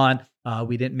move on.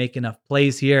 We didn't make enough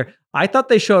plays here. I thought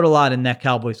they showed a lot in that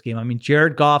Cowboys game. I mean,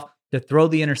 Jared Goff to throw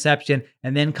the interception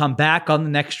and then come back on the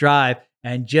next drive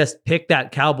and just pick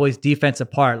that Cowboys defense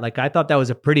apart. I thought that was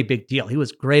a pretty big deal. He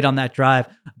was great on that drive.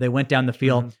 They went down the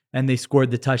field and they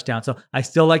scored the touchdown. So I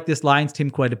still like this Lions team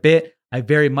quite a bit. I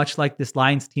very much like this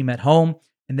Lions team at home.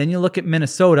 And then you look at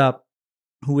Minnesota,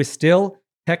 who is still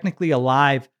technically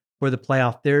alive for the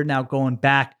playoff. They're now going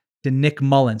back to Nick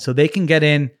Mullins. So they can get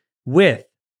in with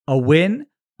a win,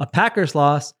 a Packers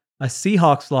loss, a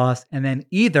Seahawks loss, and then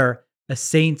either a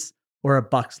Saints or a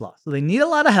Bucs loss. So they need a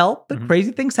lot of help. The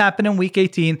crazy things happen in week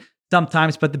 18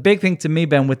 sometimes. But the big thing to me,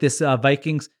 Ben, with this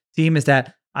Vikings team is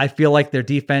that I feel like their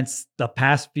defense the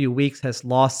past few weeks has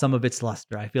lost some of its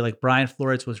luster. I feel like Brian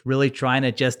Flores was really trying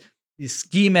to just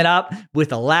scheme it up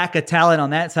with a lack of talent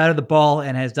on that side of the ball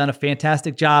and has done a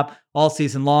fantastic job all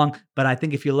season long. But I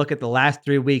think if you look at the last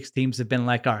 3 weeks, teams have been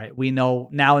all right, we now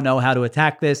know how to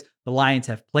attack this. The Lions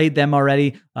have played them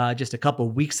already just a couple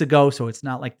of weeks ago. So it's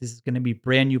not like this is going to be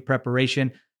brand new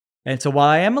preparation. And so while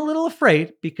I am a little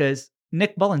afraid because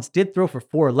Nick Mullins did throw for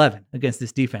 411 against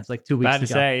this defense 2 weeks ago. Bad to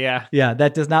say, yeah. Yeah,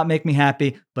 that does not make me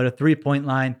happy. But a 3-point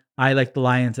line, I like the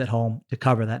Lions at home to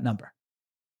cover that number.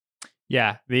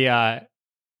 Yeah,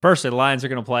 firstly, the Lions are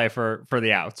going to play for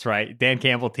the outs, right? Dan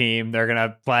Campbell team, they're going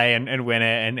to play and win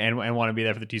it and want to be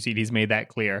there for the 2 seed. He's made that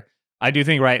clear. I do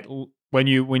think, right, when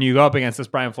you go up against this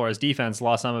Brian Flores defense,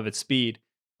 lost some of its speed.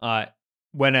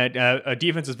 When a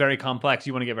defense is very complex,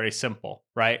 you want to get very simple,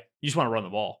 right? You just want to run the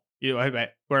ball. We're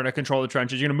going to control the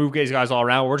trenches. You're going to move these guys all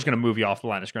around. We're just going to move you off the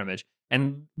line of scrimmage.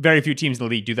 And very few teams in the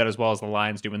league do that as well as the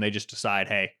Lions do when they just decide,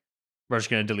 hey, we're just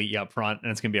going to delete you up front,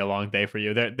 and it's going to be a long day for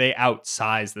you. They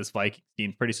outsize this Vikings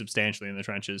team pretty substantially in the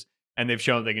trenches. and they've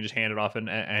shown they can just hand it off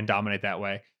and dominate that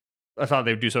way. I thought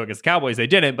they would do so against the Cowboys. They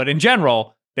didn't, but in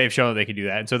general, they've shown they can do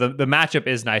that. And so the matchup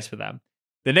is nice for them.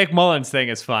 The Nick Mullins thing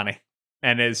is funny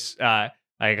and is you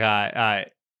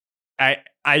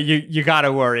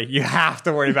gotta worry. You have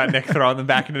to worry about Nick throwing them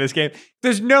back into this game.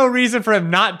 There's no reason for him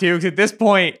not to, because at this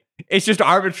point, it's just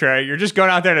arbitrary. You're just going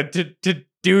out there to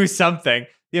do something.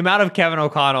 The amount of Kevin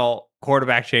O'Connell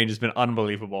quarterback change has been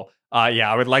unbelievable.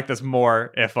 I would like this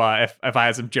more if I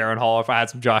had some Jaron Hall, if I had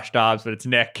some Josh Dobbs, but it's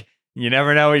Nick. You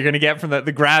never know what you're going to get from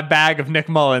the grab bag of Nick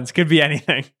Mullins. Could be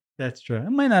anything. That's true. It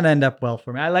might not end up well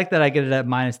for me. I like that I get it at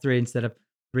 -3 instead of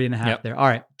 3.5 there. All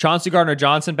right. Chauncey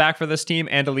Gardner-Johnson back for this team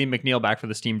and Aleem McNeil back for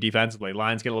this team defensively.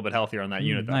 Lions get a little bit healthier on that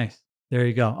unit, though. Nice. There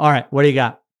you go. All right. What do you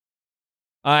got?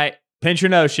 All right. Pinch your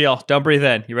nose, Sheil. Don't breathe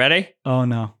in. You ready? Oh,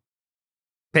 no.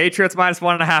 Patriots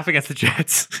 -1.5 against the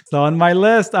Jets. It's on my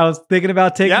list. I was thinking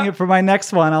about taking it for my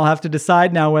next one. I'll have to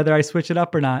decide now whether I switch it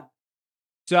up or not.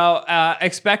 So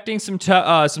expecting some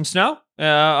snow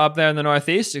up there in the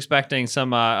Northeast, expecting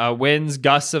some winds,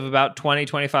 gusts of about 20,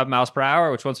 25 miles per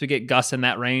hour, which once we get gusts in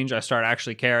that range, I start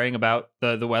actually caring about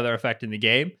the weather affecting the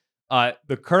game.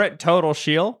 The current total,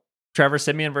 Sheil, Trevor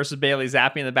Siemian versus Bailey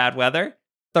Zappi in the bad weather,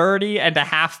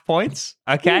 30.5 points,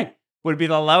 okay? Ooh. Would be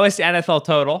the lowest NFL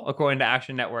total, according to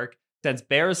Action Network, since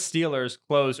Bears-Steelers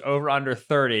closed over under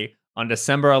 30 on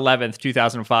December 11th,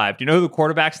 2005. Do you know who the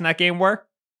quarterbacks in that game were?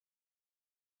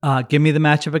 Give me the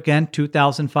matchup again.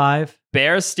 2005.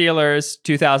 Bears-Steelers,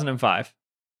 2005.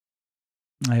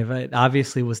 It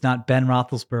obviously was not Ben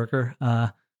Roethlisberger.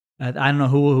 I don't know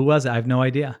who was it. I have no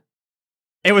idea.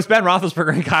 It was Ben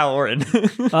Roethlisberger and Kyle Orton.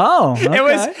 Oh,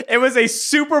 okay. It was a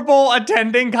Super Bowl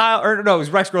attending it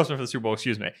was Rex Grossman for the Super Bowl,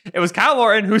 excuse me. It was Kyle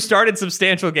Orton who started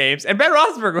substantial games, and Ben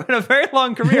Roethlisberger had a very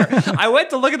long career. I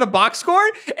went to look at the box score.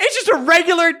 It's just they're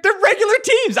regular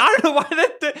teams. I don't know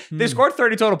why they scored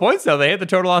 30 total points, though. They hit the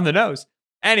total on the nose.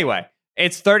 Anyway,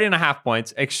 it's 30.5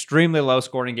 points. Extremely low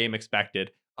scoring game expected.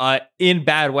 In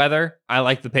bad weather, I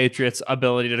like the Patriots'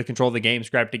 ability to control the game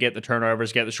script, to get the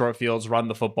turnovers, get the short fields, run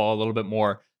the football a little bit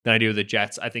more than I do the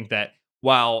Jets. I think that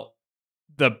while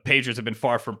the Patriots have been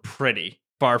far from pretty,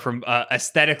 far from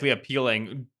aesthetically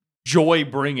appealing,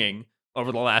 joy-bringing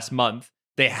over the last month,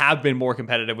 they have been more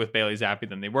competitive with Bailey Zappi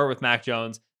than they were with Mac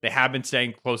Jones. They have been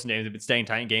staying close in games. They've been staying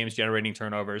tight in games, generating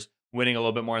turnovers, winning a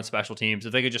little bit more on special teams.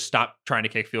 If they could just stop trying to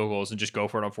kick field goals and just go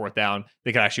for it on fourth down,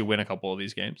 they could actually win a couple of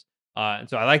these games. And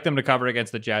so I like them to cover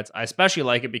against the Jets. I especially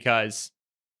like it because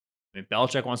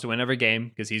Belichick wants to win every game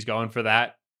because he's going for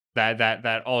that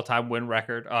all-time win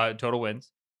record, total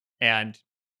wins. And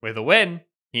with a win,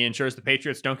 he ensures the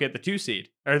Patriots don't get the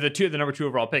the number 2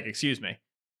 overall pick, excuse me.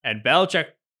 And Belichick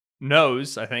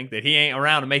knows, I think, that he ain't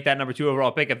around to make that number 2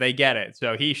 overall pick if they get it.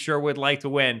 So he sure would like to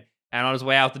win, and on his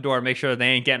way out the door, make sure they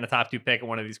ain't getting a top 2 pick of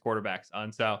one of these quarterbacks.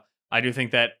 And so I do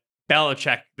think that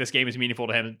Belichick, this game is meaningful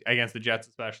to him against the Jets,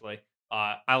 especially.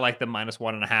 I like them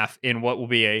 -1.5 in what will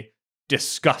be a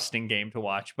disgusting game to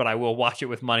watch, but I will watch it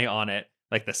with money on it,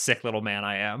 like the sick little man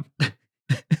I am.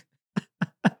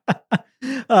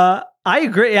 I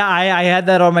agree. Yeah, I had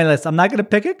that on my list. I'm not going to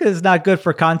pick it because it's not good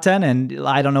for content, and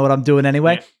I don't know what I'm doing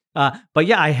anyway. Yeah. But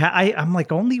yeah, I'm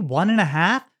like only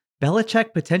 1.5.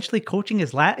 Belichick potentially coaching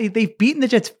his they've beaten the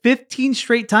Jets 15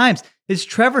 straight times. It's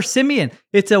Trevor Siemian.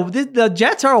 The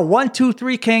Jets are a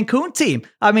 1-2-3 Cancun team.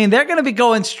 I mean, they're going to be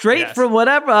going straight from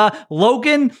whatever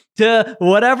Logan to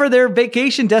whatever their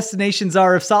vacation destinations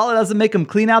are. If Saleh doesn't make them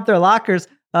clean out their lockers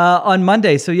on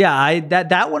Monday. So yeah,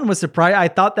 that one was surprising. I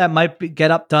thought that might get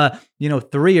up to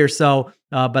 3 or so.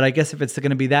 But I guess if it's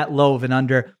going to be that low of an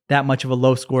under, that much of a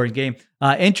low scoring game.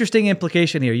 Interesting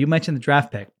implication here. You mentioned the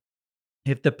draft pick.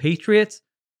 If the Patriots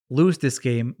lose this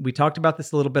game, we talked about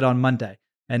this a little bit on Monday,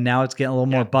 and now it's getting a little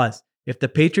more buzz. If the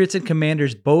Patriots and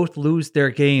Commanders both lose their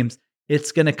games,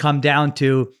 it's going to come down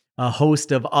to a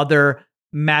host of other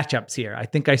matchups here. I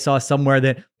think I saw somewhere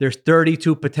that there's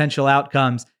 32 potential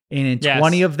outcomes, and in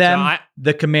 20 of them,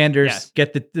 the Commanders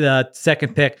get the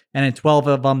second pick, and in 12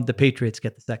 of them, the Patriots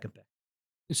get the second pick.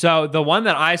 So the one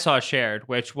that I saw shared,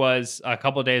 which was a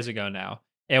couple of days ago now,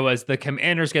 it was the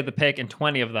Commanders get the pick in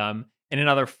 20 of them. In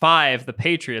another 5, the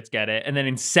Patriots get it. And then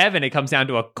in 7, it comes down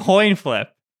to a coin flip,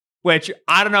 which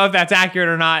I don't know if that's accurate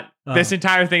or not. This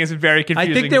entire thing is very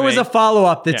confusing. I think there was a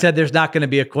follow-up that said there's not going to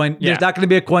be a coin. There's not going to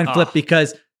be a coin flip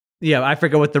because, I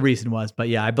forget what the reason was. But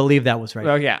yeah, I believe that was right.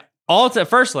 Well, yeah.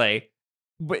 Firstly,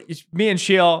 me and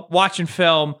Sheil watching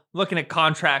film, looking at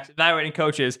contracts, evaluating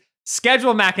coaches,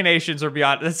 schedule machinations are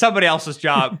beyond. It's somebody else's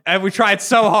job. And we tried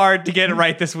so hard to get it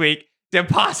right this week.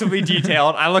 Impossibly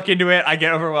detailed. I look into it. I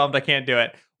get overwhelmed. I can't do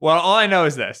it. Well, all I know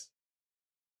is this.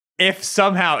 if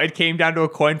somehow it came down to a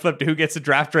coin flip to who gets to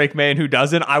draft Drake May and who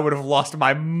doesn't, I would have lost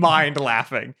my mind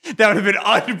laughing. That would have been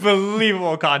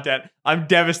unbelievable content. I'm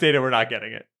devastated we're not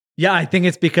getting it. Yeah, I think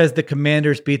it's because the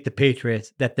Commanders beat the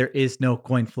Patriots that there is no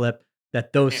coin flip,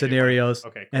 that those scenarios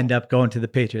end up going to the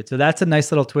Patriots. So that's a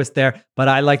nice little twist there, but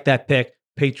I like that pick.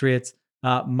 Patriots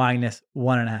minus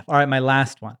 1.5. All right, my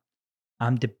last one.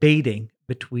 I'm debating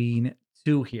between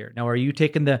two here. Now, are you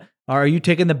taking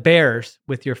the Bears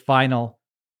with your final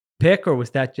pick, or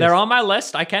was that just... They're on my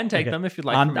list. I can take them if you'd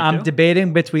like. I'm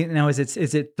debating between... Now, is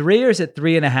it 3 or is it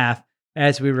 3.5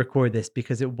 as we record this?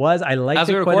 Because it was... As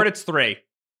we record, it's 3.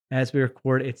 As we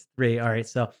record, it's 3. All right,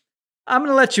 so I'm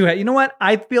going to let you... You know what?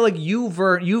 I feel like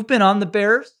you've been on the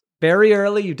Bears very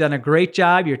early. You've done a great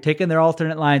job. You're taking their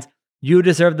alternate lines. You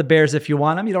deserve the Bears if you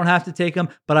want them. You don't have to take them,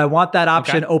 but I want that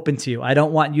option open to you. I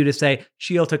don't want you to say,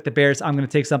 Sheil took the Bears, I'm going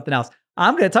to take something else.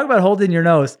 I'm going to talk about holding your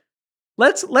nose.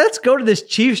 Let's go to this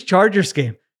Chiefs-Chargers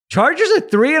game. Chargers are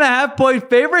 3.5-point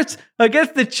favorites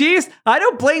against the Chiefs. I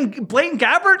don't Blaine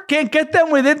Gabbert can't get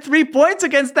them within 3 points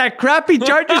against that crappy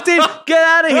Chargers team. Get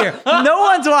out of here. No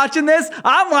one's watching this.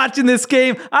 I'm watching this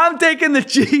game. I'm taking the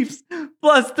Chiefs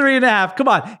plus 3.5. Come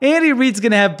on. Andy Reid's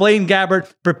going to have Blaine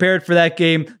Gabbert prepared for that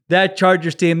game. That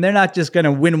Chargers team, they're not just going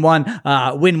to win one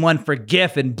for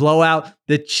GIF and blow out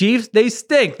the Chiefs. They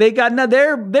stink. They're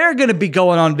going to be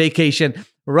going on vacation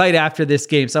right after this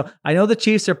game. So I know the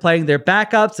Chiefs are playing their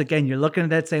backups. Again, you're looking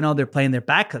at that saying, oh, they're playing their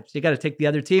backups. You got to take the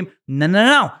other team.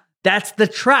 No. That's the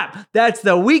trap. That's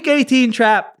the Week 18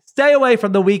 trap. Stay away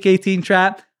from the Week 18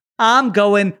 trap. I'm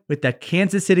going with the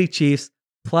Kansas City Chiefs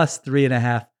plus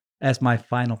 3.5 as my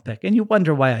final pick. And you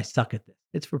wonder why I suck at this.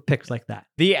 It's for picks like that.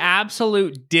 The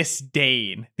absolute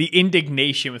disdain, the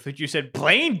indignation with which you said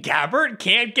Blaine Gabbert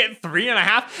can't get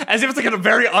 3.5, as if it's like a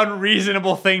very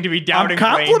unreasonable thing to be doubting.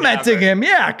 I'm complimenting him.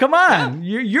 Yeah, come on.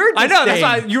 Yeah. You're I know. That's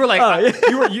why you were like,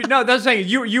 no, that's saying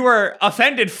you were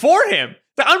offended for him.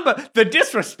 The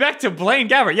disrespect to Blaine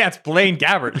Gabbert. Yeah, it's Blaine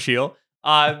Gabbert, Sheil.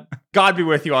 God be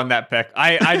with you on that pick.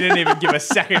 I didn't even give a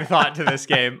second thought to this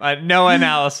game. No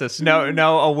analysis,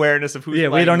 no awareness of who's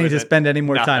playing. Yeah, we don't need to spend any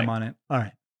more Nothing. time on it. All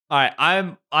right.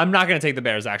 I'm not going to take the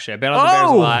Bears. Actually, I've been on the Bears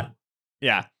a lot.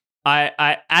 Yeah.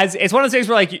 It's one of those things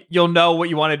where like you'll know what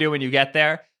you want to do when you get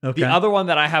there. Okay. The other one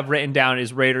that I have written down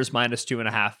is Raiders minus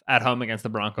 2.5 at home against the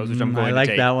Broncos, which I'm going to take.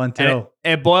 I like that one too.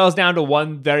 It boils down to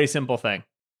one very simple thing.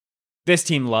 This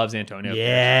team loves Antonio.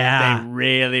 Yeah. They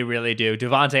really, really do.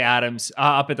 Devontae Adams,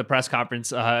 up at the press conference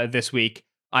this week,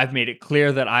 I've made it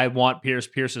clear that I want Pierce.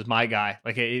 Pierce is my guy.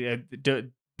 Like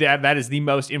that is the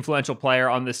most influential player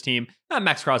on this team. Not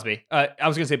Max Crosby. I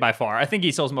was going to say by far. I think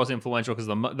he's still the most influential because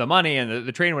of the money and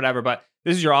the trade and whatever, but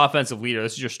this is your offensive leader.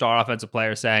 This is your star offensive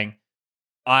player saying,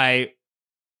 I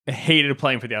hated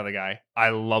playing for the other guy. I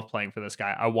love playing for this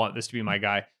guy. I want this to be my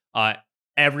guy.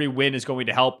 Every win is going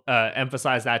to help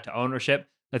emphasize that to ownership.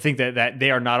 I think that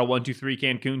they are not a 1-2-3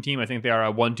 Cancun team. I think they are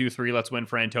a 1-2-3 let's win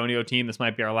for Antonio team. This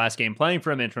might be our last game playing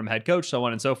for him, interim head coach, so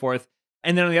on and so forth.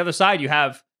 And then on the other side, you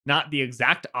have not the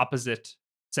exact opposite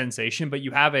sensation, but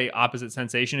you have a opposite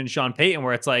sensation in Sean Payton,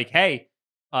 where it's like, hey,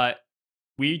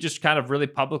 we just kind of really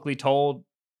publicly told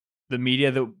the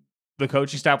media that the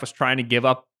coaching staff was trying to give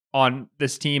up on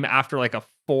this team after like a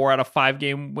 4 out of 5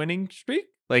 game winning streak.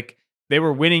 Like, they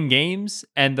were winning games,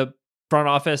 and the front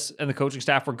office and the coaching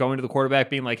staff were going to the quarterback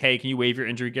being like, hey, can you waive your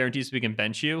injury guarantee so we can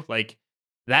bench you? Like,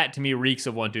 that to me reeks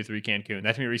of 1-2-3 Cancun.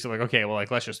 That to me reeks of like, okay, well, like,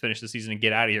 let's just finish the season and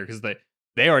get out of here, because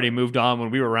they already moved on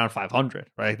when we were around 500,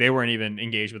 right? They weren't even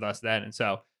engaged with us then. And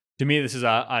so to me, this is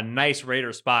a nice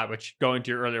Raiders spot, which, going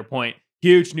to your earlier point,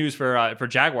 huge news for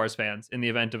Jaguars fans in the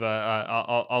event of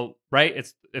right?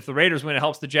 It's if the Raiders win, it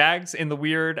helps the Jags in the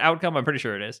weird outcome. I'm pretty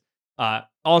sure it is.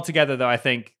 Altogether, though, I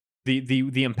think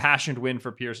the impassioned win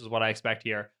for Pierce is what I expect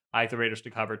here. I like the Raiders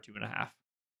to cover 2.5.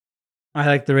 I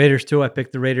like the Raiders too. I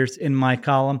picked the Raiders in my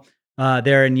column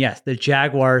there. And yes, the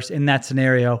Jaguars in that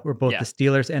scenario where both the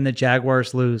Steelers and the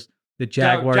Jaguars lose. The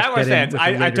Jaguars fans,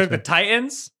 I took the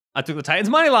Titans. I took the Titans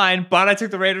money line, but I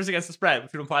took the Raiders against the spread,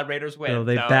 which would imply Raiders win. So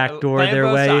they backdoor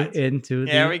their way into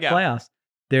the playoffs.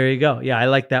 There you go. Yeah, I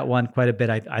like that one quite a bit.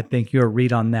 I think your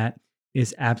read on that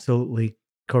is absolutely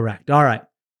correct. All right.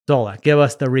 Zolak, give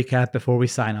us the recap before we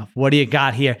sign off. What do you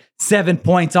got here? 7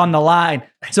 points on the line.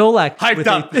 Zolak with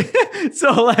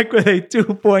a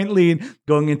 2-point lead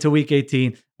going into week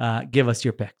 18. Give us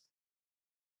your picks.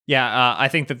 Yeah, I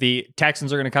think that the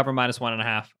Texans are going to cover minus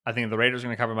 1.5. I think the Raiders are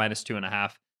going to cover minus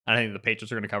 2.5. And I think the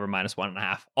Patriots are going to cover minus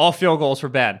 1.5. All field goals for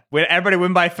Ben. Everybody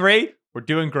win by 3. We're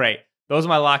doing great. Those are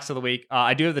my locks of the week.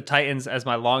 I do have the Titans as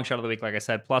my long shot of the week, like I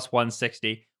said, plus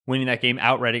 160. Winning that game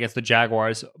outright against the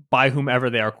Jaguars by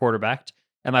whomever they are quarterbacked.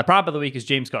 And my prop of the week is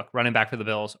James Cook, running back for the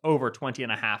Bills, over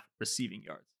 20.5 receiving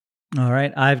yards. All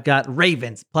right. I've got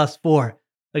Ravens +4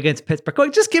 against Pittsburgh.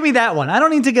 Quick, just give me that one. I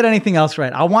don't need to get anything else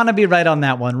right. I want to be right on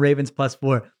that one. Ravens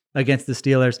 +4 against the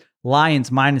Steelers. Lions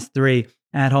 -3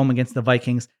 at home against the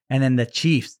Vikings. And then the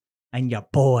Chiefs. And your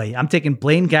boy, I'm taking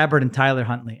Blaine Gabbert and Tyler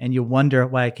Huntley. And you wonder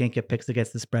why I can't get picks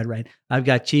against the spread right. I've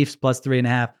got Chiefs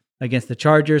 +3.5 against the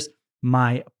Chargers.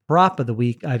 My prop of the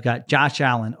week, I've got Josh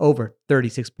Allen over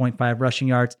 36.5 rushing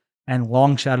yards. And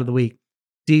long shot of the week,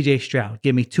 DJ Stroud.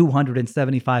 Give me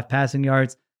 275 passing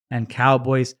yards. And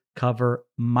Cowboys cover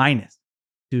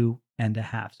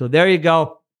 -2.5. So there you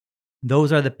go.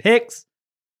 Those are the picks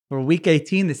for week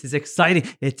 18. This is exciting.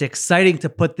 It's exciting to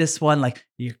put this one like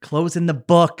you're closing the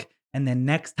book. And then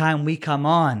next time we come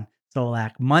on,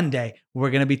 Solak, Monday, we're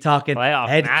going to be talking Playoff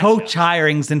head matchups. coach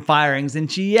hirings and firings and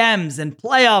GMs and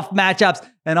playoff matchups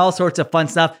and all sorts of fun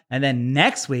stuff. And then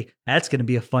next week, that's going to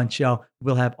be a fun show.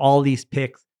 We'll have all these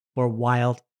picks for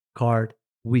Wild Card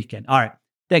Weekend. All right.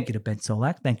 Thank you to Ben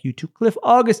Solak. Thank you to Cliff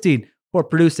Augustine for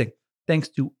producing. Thanks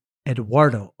to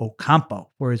Eduardo Ocampo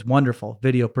for his wonderful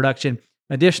video production.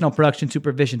 Additional production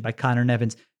supervision by Connor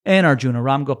Nevins and Arjuna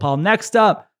Ramgopal. Next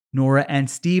up, Nora and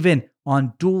Steven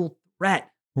on Dual Threat,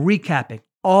 recapping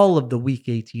all of the Week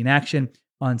 18 action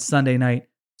on Sunday night.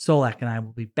 Solak and I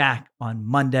will be back on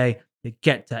Monday to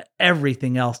get to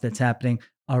everything else that's happening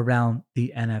around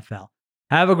the NFL.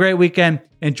 Have a great weekend.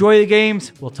 Enjoy the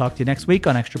games. We'll talk to you next week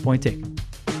on Extra Point Take.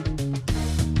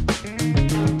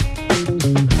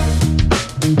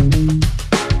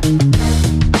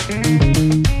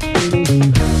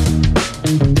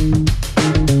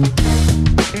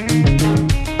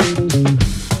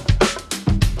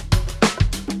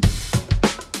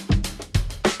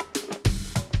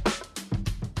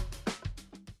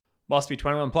 Must be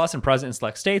 21 plus and present in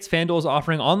select states. FanDuel is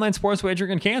offering online sports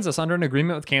wagering in Kansas under an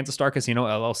agreement with Kansas Star Casino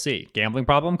LLC. Gambling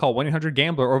problem? Call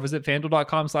 1-800-GAMBLER or visit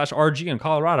FanDuel.com/RG in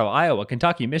Colorado, Iowa,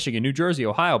 Kentucky, Michigan, New Jersey,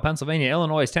 Ohio, Pennsylvania,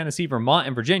 Illinois, Tennessee, Vermont,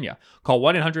 and Virginia. Call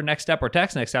 1-800-NEXT-STEP or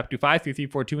text NEXT-STEP to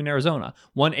 53342 in Arizona.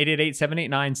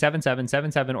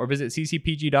 1-888-789-7777 or visit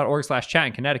ccpg.org/chat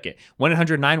in Connecticut.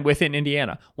 1-800-9-WITH-IT in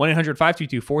Indiana.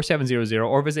 1-800-522-4700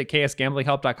 or visit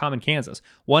ksgamblinghelp.com in Kansas.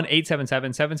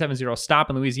 1-877-770-STOP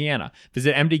in Louisiana.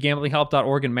 Visit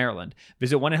mdgamblinghelp.org in Maryland.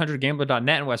 Visit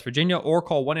 1-800-GAMBLER.net in West Virginia or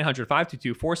call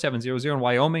 1-800-522-4700 in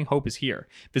Wyoming. Hope is here.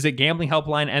 Visit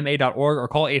gamblinghelplinema.org or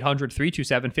call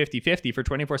 800-327-5050 for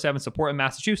 24/7 support in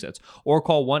Massachusetts or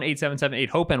call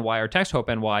 1-877-8-HOPE-NY or text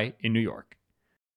HOPE-NY in New York.